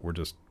 We're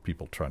just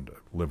people trying to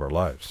live our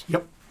lives.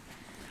 Yep.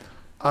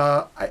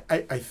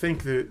 I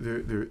think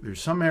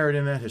there's some merit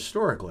in that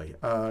historically.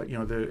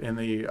 In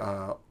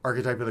the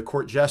archetype of the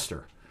court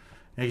jester,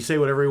 and he say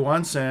whatever he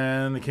wants,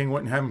 and the king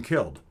wouldn't have him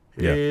killed.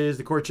 He is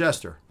the court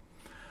jester.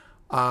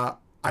 I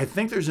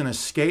think there's an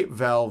escape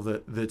valve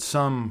that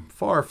some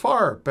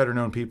far better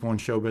known people in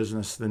show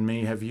business than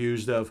me have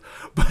used of.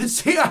 But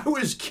see, I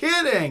was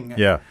kidding.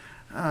 Yeah.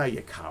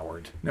 You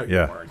coward. No, you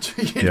weren't.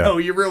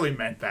 You really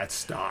meant that.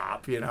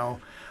 Stop. And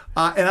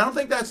I don't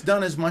think that's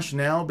done as much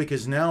now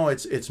because now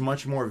it's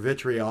much more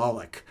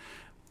vitriolic.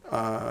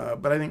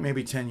 But I think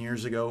maybe 10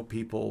 years ago,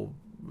 people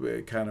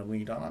kind of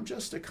leaned on, I'm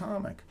just a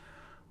comic.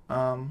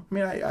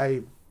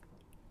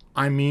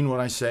 I mean what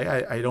I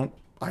say. I don't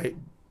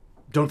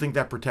think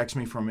that protects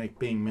me from it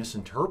being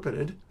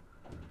misinterpreted.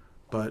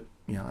 But,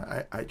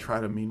 I try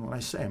to mean what I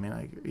say. I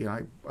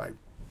don't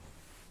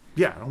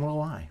want to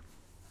lie.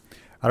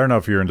 I don't know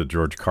if you're into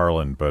George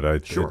Carlin,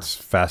 but Sure. It's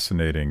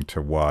fascinating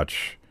to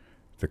watch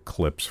the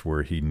clips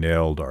where he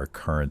nailed our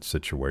current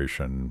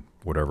situation,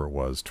 whatever it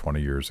was,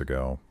 20 years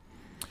ago.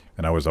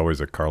 And I was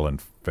always a Carlin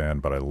fan,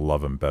 but I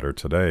love him better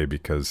today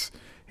because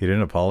he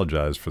didn't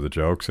apologize for the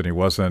jokes and he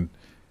wasn't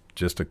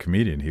just a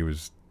comedian. He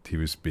was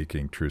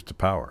speaking truth to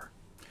power.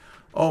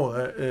 Oh,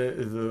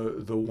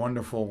 the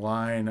wonderful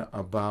line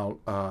about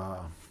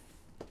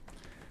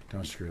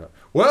don't screw it up.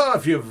 Well,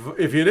 if you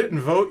didn't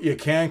vote, you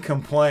can't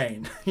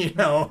complain,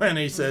 And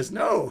he says,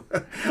 no,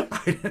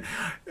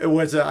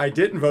 I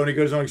didn't vote. He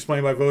goes on to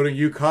explain by voting,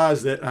 you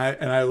caused it.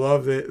 And I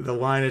love the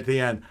line at the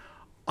end.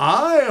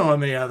 I,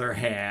 on the other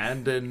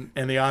hand, and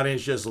the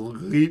audience just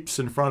leaps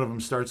in front of him,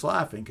 starts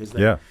laughing because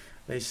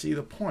they see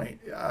the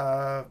point.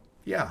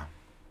 Yeah,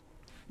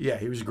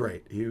 he was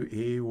great.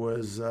 He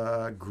was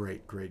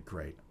great.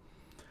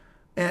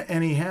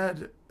 And he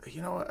had,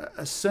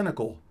 a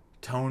cynical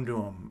tone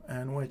to him,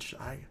 and which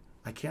I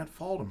can't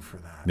fault him for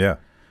that. Yeah.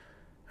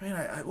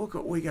 I look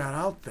at what we got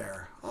out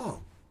there.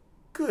 Oh,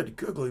 good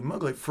googly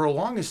muggly. For the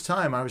longest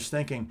time, I was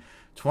thinking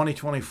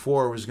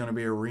 2024 was going to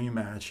be a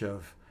rematch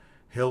of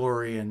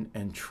Hillary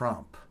and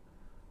Trump.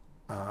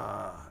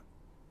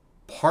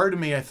 Part of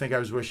me, I think I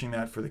was wishing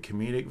that for the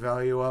comedic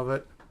value of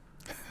it.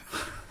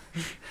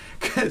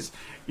 Because,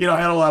 I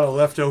had a lot of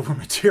leftover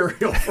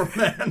material from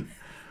then.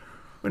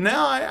 But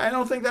now I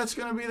don't think that's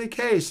going to be the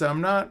case.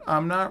 I'm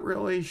not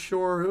really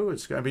sure who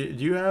it's going to be.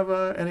 Do you have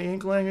any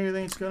inkling who you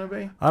think it's going to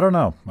be? I don't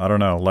know.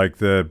 Like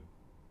the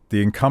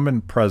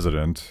incumbent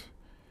president,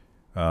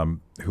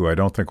 who I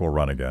don't think will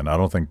run again. I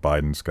don't think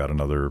Biden's got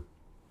another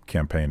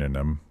campaign in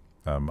him.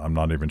 I'm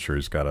not even sure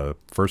he's got a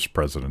first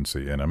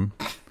presidency in him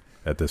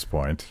at this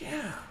point.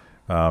 Yeah.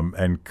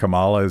 And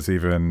Kamala is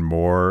even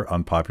more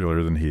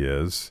unpopular than he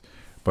is.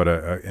 But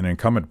an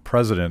incumbent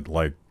president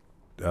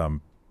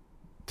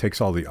takes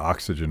all the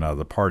oxygen out of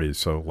the party.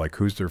 So,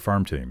 who's their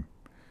farm team?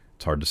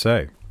 It's hard to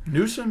say.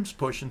 Newsom's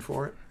pushing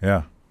for it.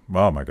 Yeah.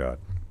 Oh, my God.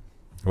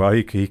 Well,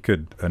 he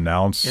could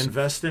announce...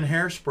 Invest in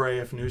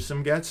hairspray if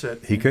Newsom gets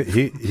it. He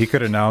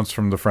could announce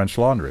from the French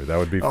Laundry. That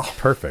would be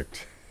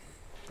perfect.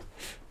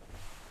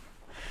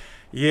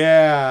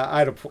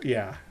 Yeah.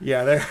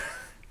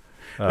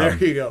 There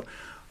you go.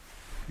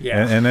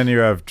 Yeah. And then you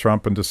have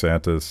Trump and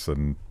DeSantis,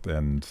 and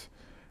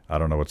I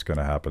don't know what's going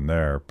to happen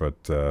there,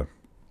 but I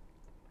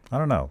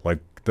don't know.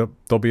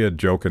 There'll be a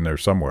joke in there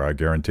somewhere, I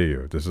guarantee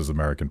you. This is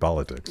American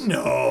politics.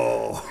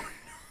 No.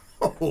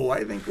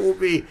 I think we'll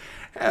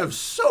have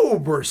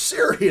sober,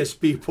 serious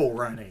people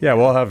running. Yeah,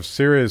 we'll have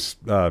serious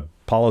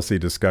policy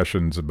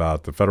discussions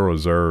about the Federal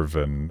Reserve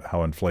and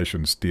how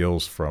inflation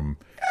steals from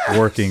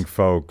working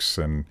folks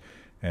and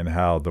and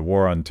how the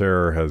war on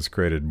terror has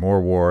created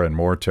more war and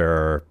more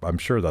terror. I'm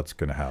sure that's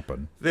going to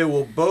happen. They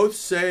will both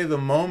say the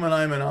moment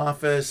I'm in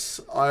office,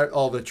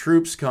 all the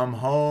troops come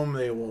home.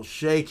 They will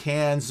shake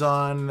hands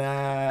on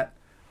that.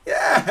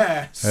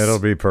 Yes! It'll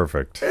be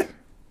perfect.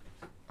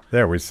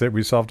 There, we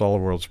solved all the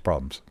world's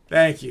problems.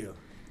 Thank you.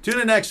 Tune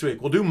in next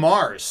week. We'll do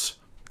Mars.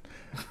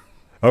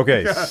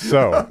 Okay,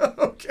 so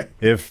Okay.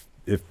 if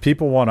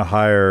people want to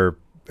hire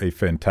a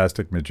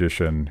fantastic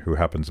magician who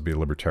happens to be a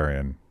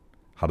libertarian,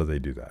 how do they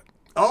do that?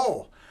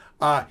 Oh,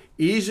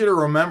 easier to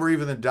remember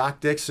even than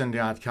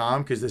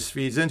DocDixon.com, because this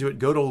feeds into it.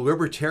 Go to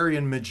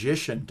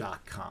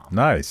libertarianmagician.com.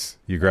 Nice.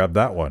 You grabbed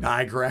that one.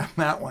 I grabbed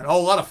that one. Oh,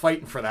 a lot of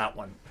fighting for that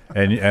one.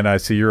 And I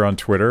see you're on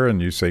Twitter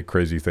and you say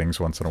crazy things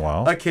once in a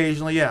while.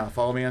 Occasionally, yeah.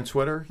 Follow me on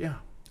Twitter, yeah.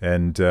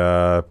 And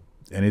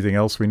anything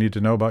else we need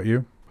to know about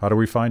you? How do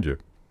we find you?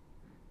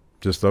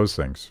 Just those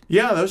things.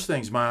 Yeah, those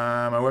things.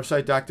 My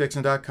website,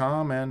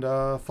 docdixon.com, and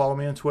follow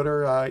me on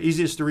Twitter.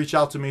 Easiest to reach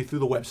out to me through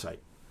the website.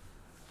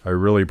 I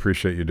really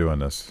appreciate you doing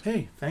this.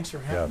 Hey, thanks for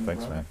having me.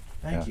 Thanks, brother. man.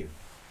 Thank you.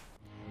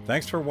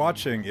 Thanks for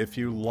watching. If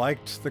you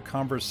liked the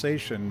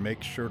conversation,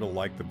 make sure to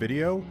like the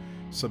video,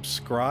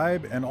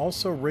 subscribe, and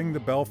also ring the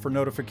bell for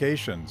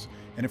notifications.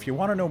 And if you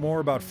want to know more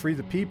about Free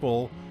the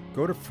People,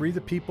 go to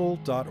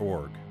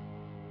freethepeople.org.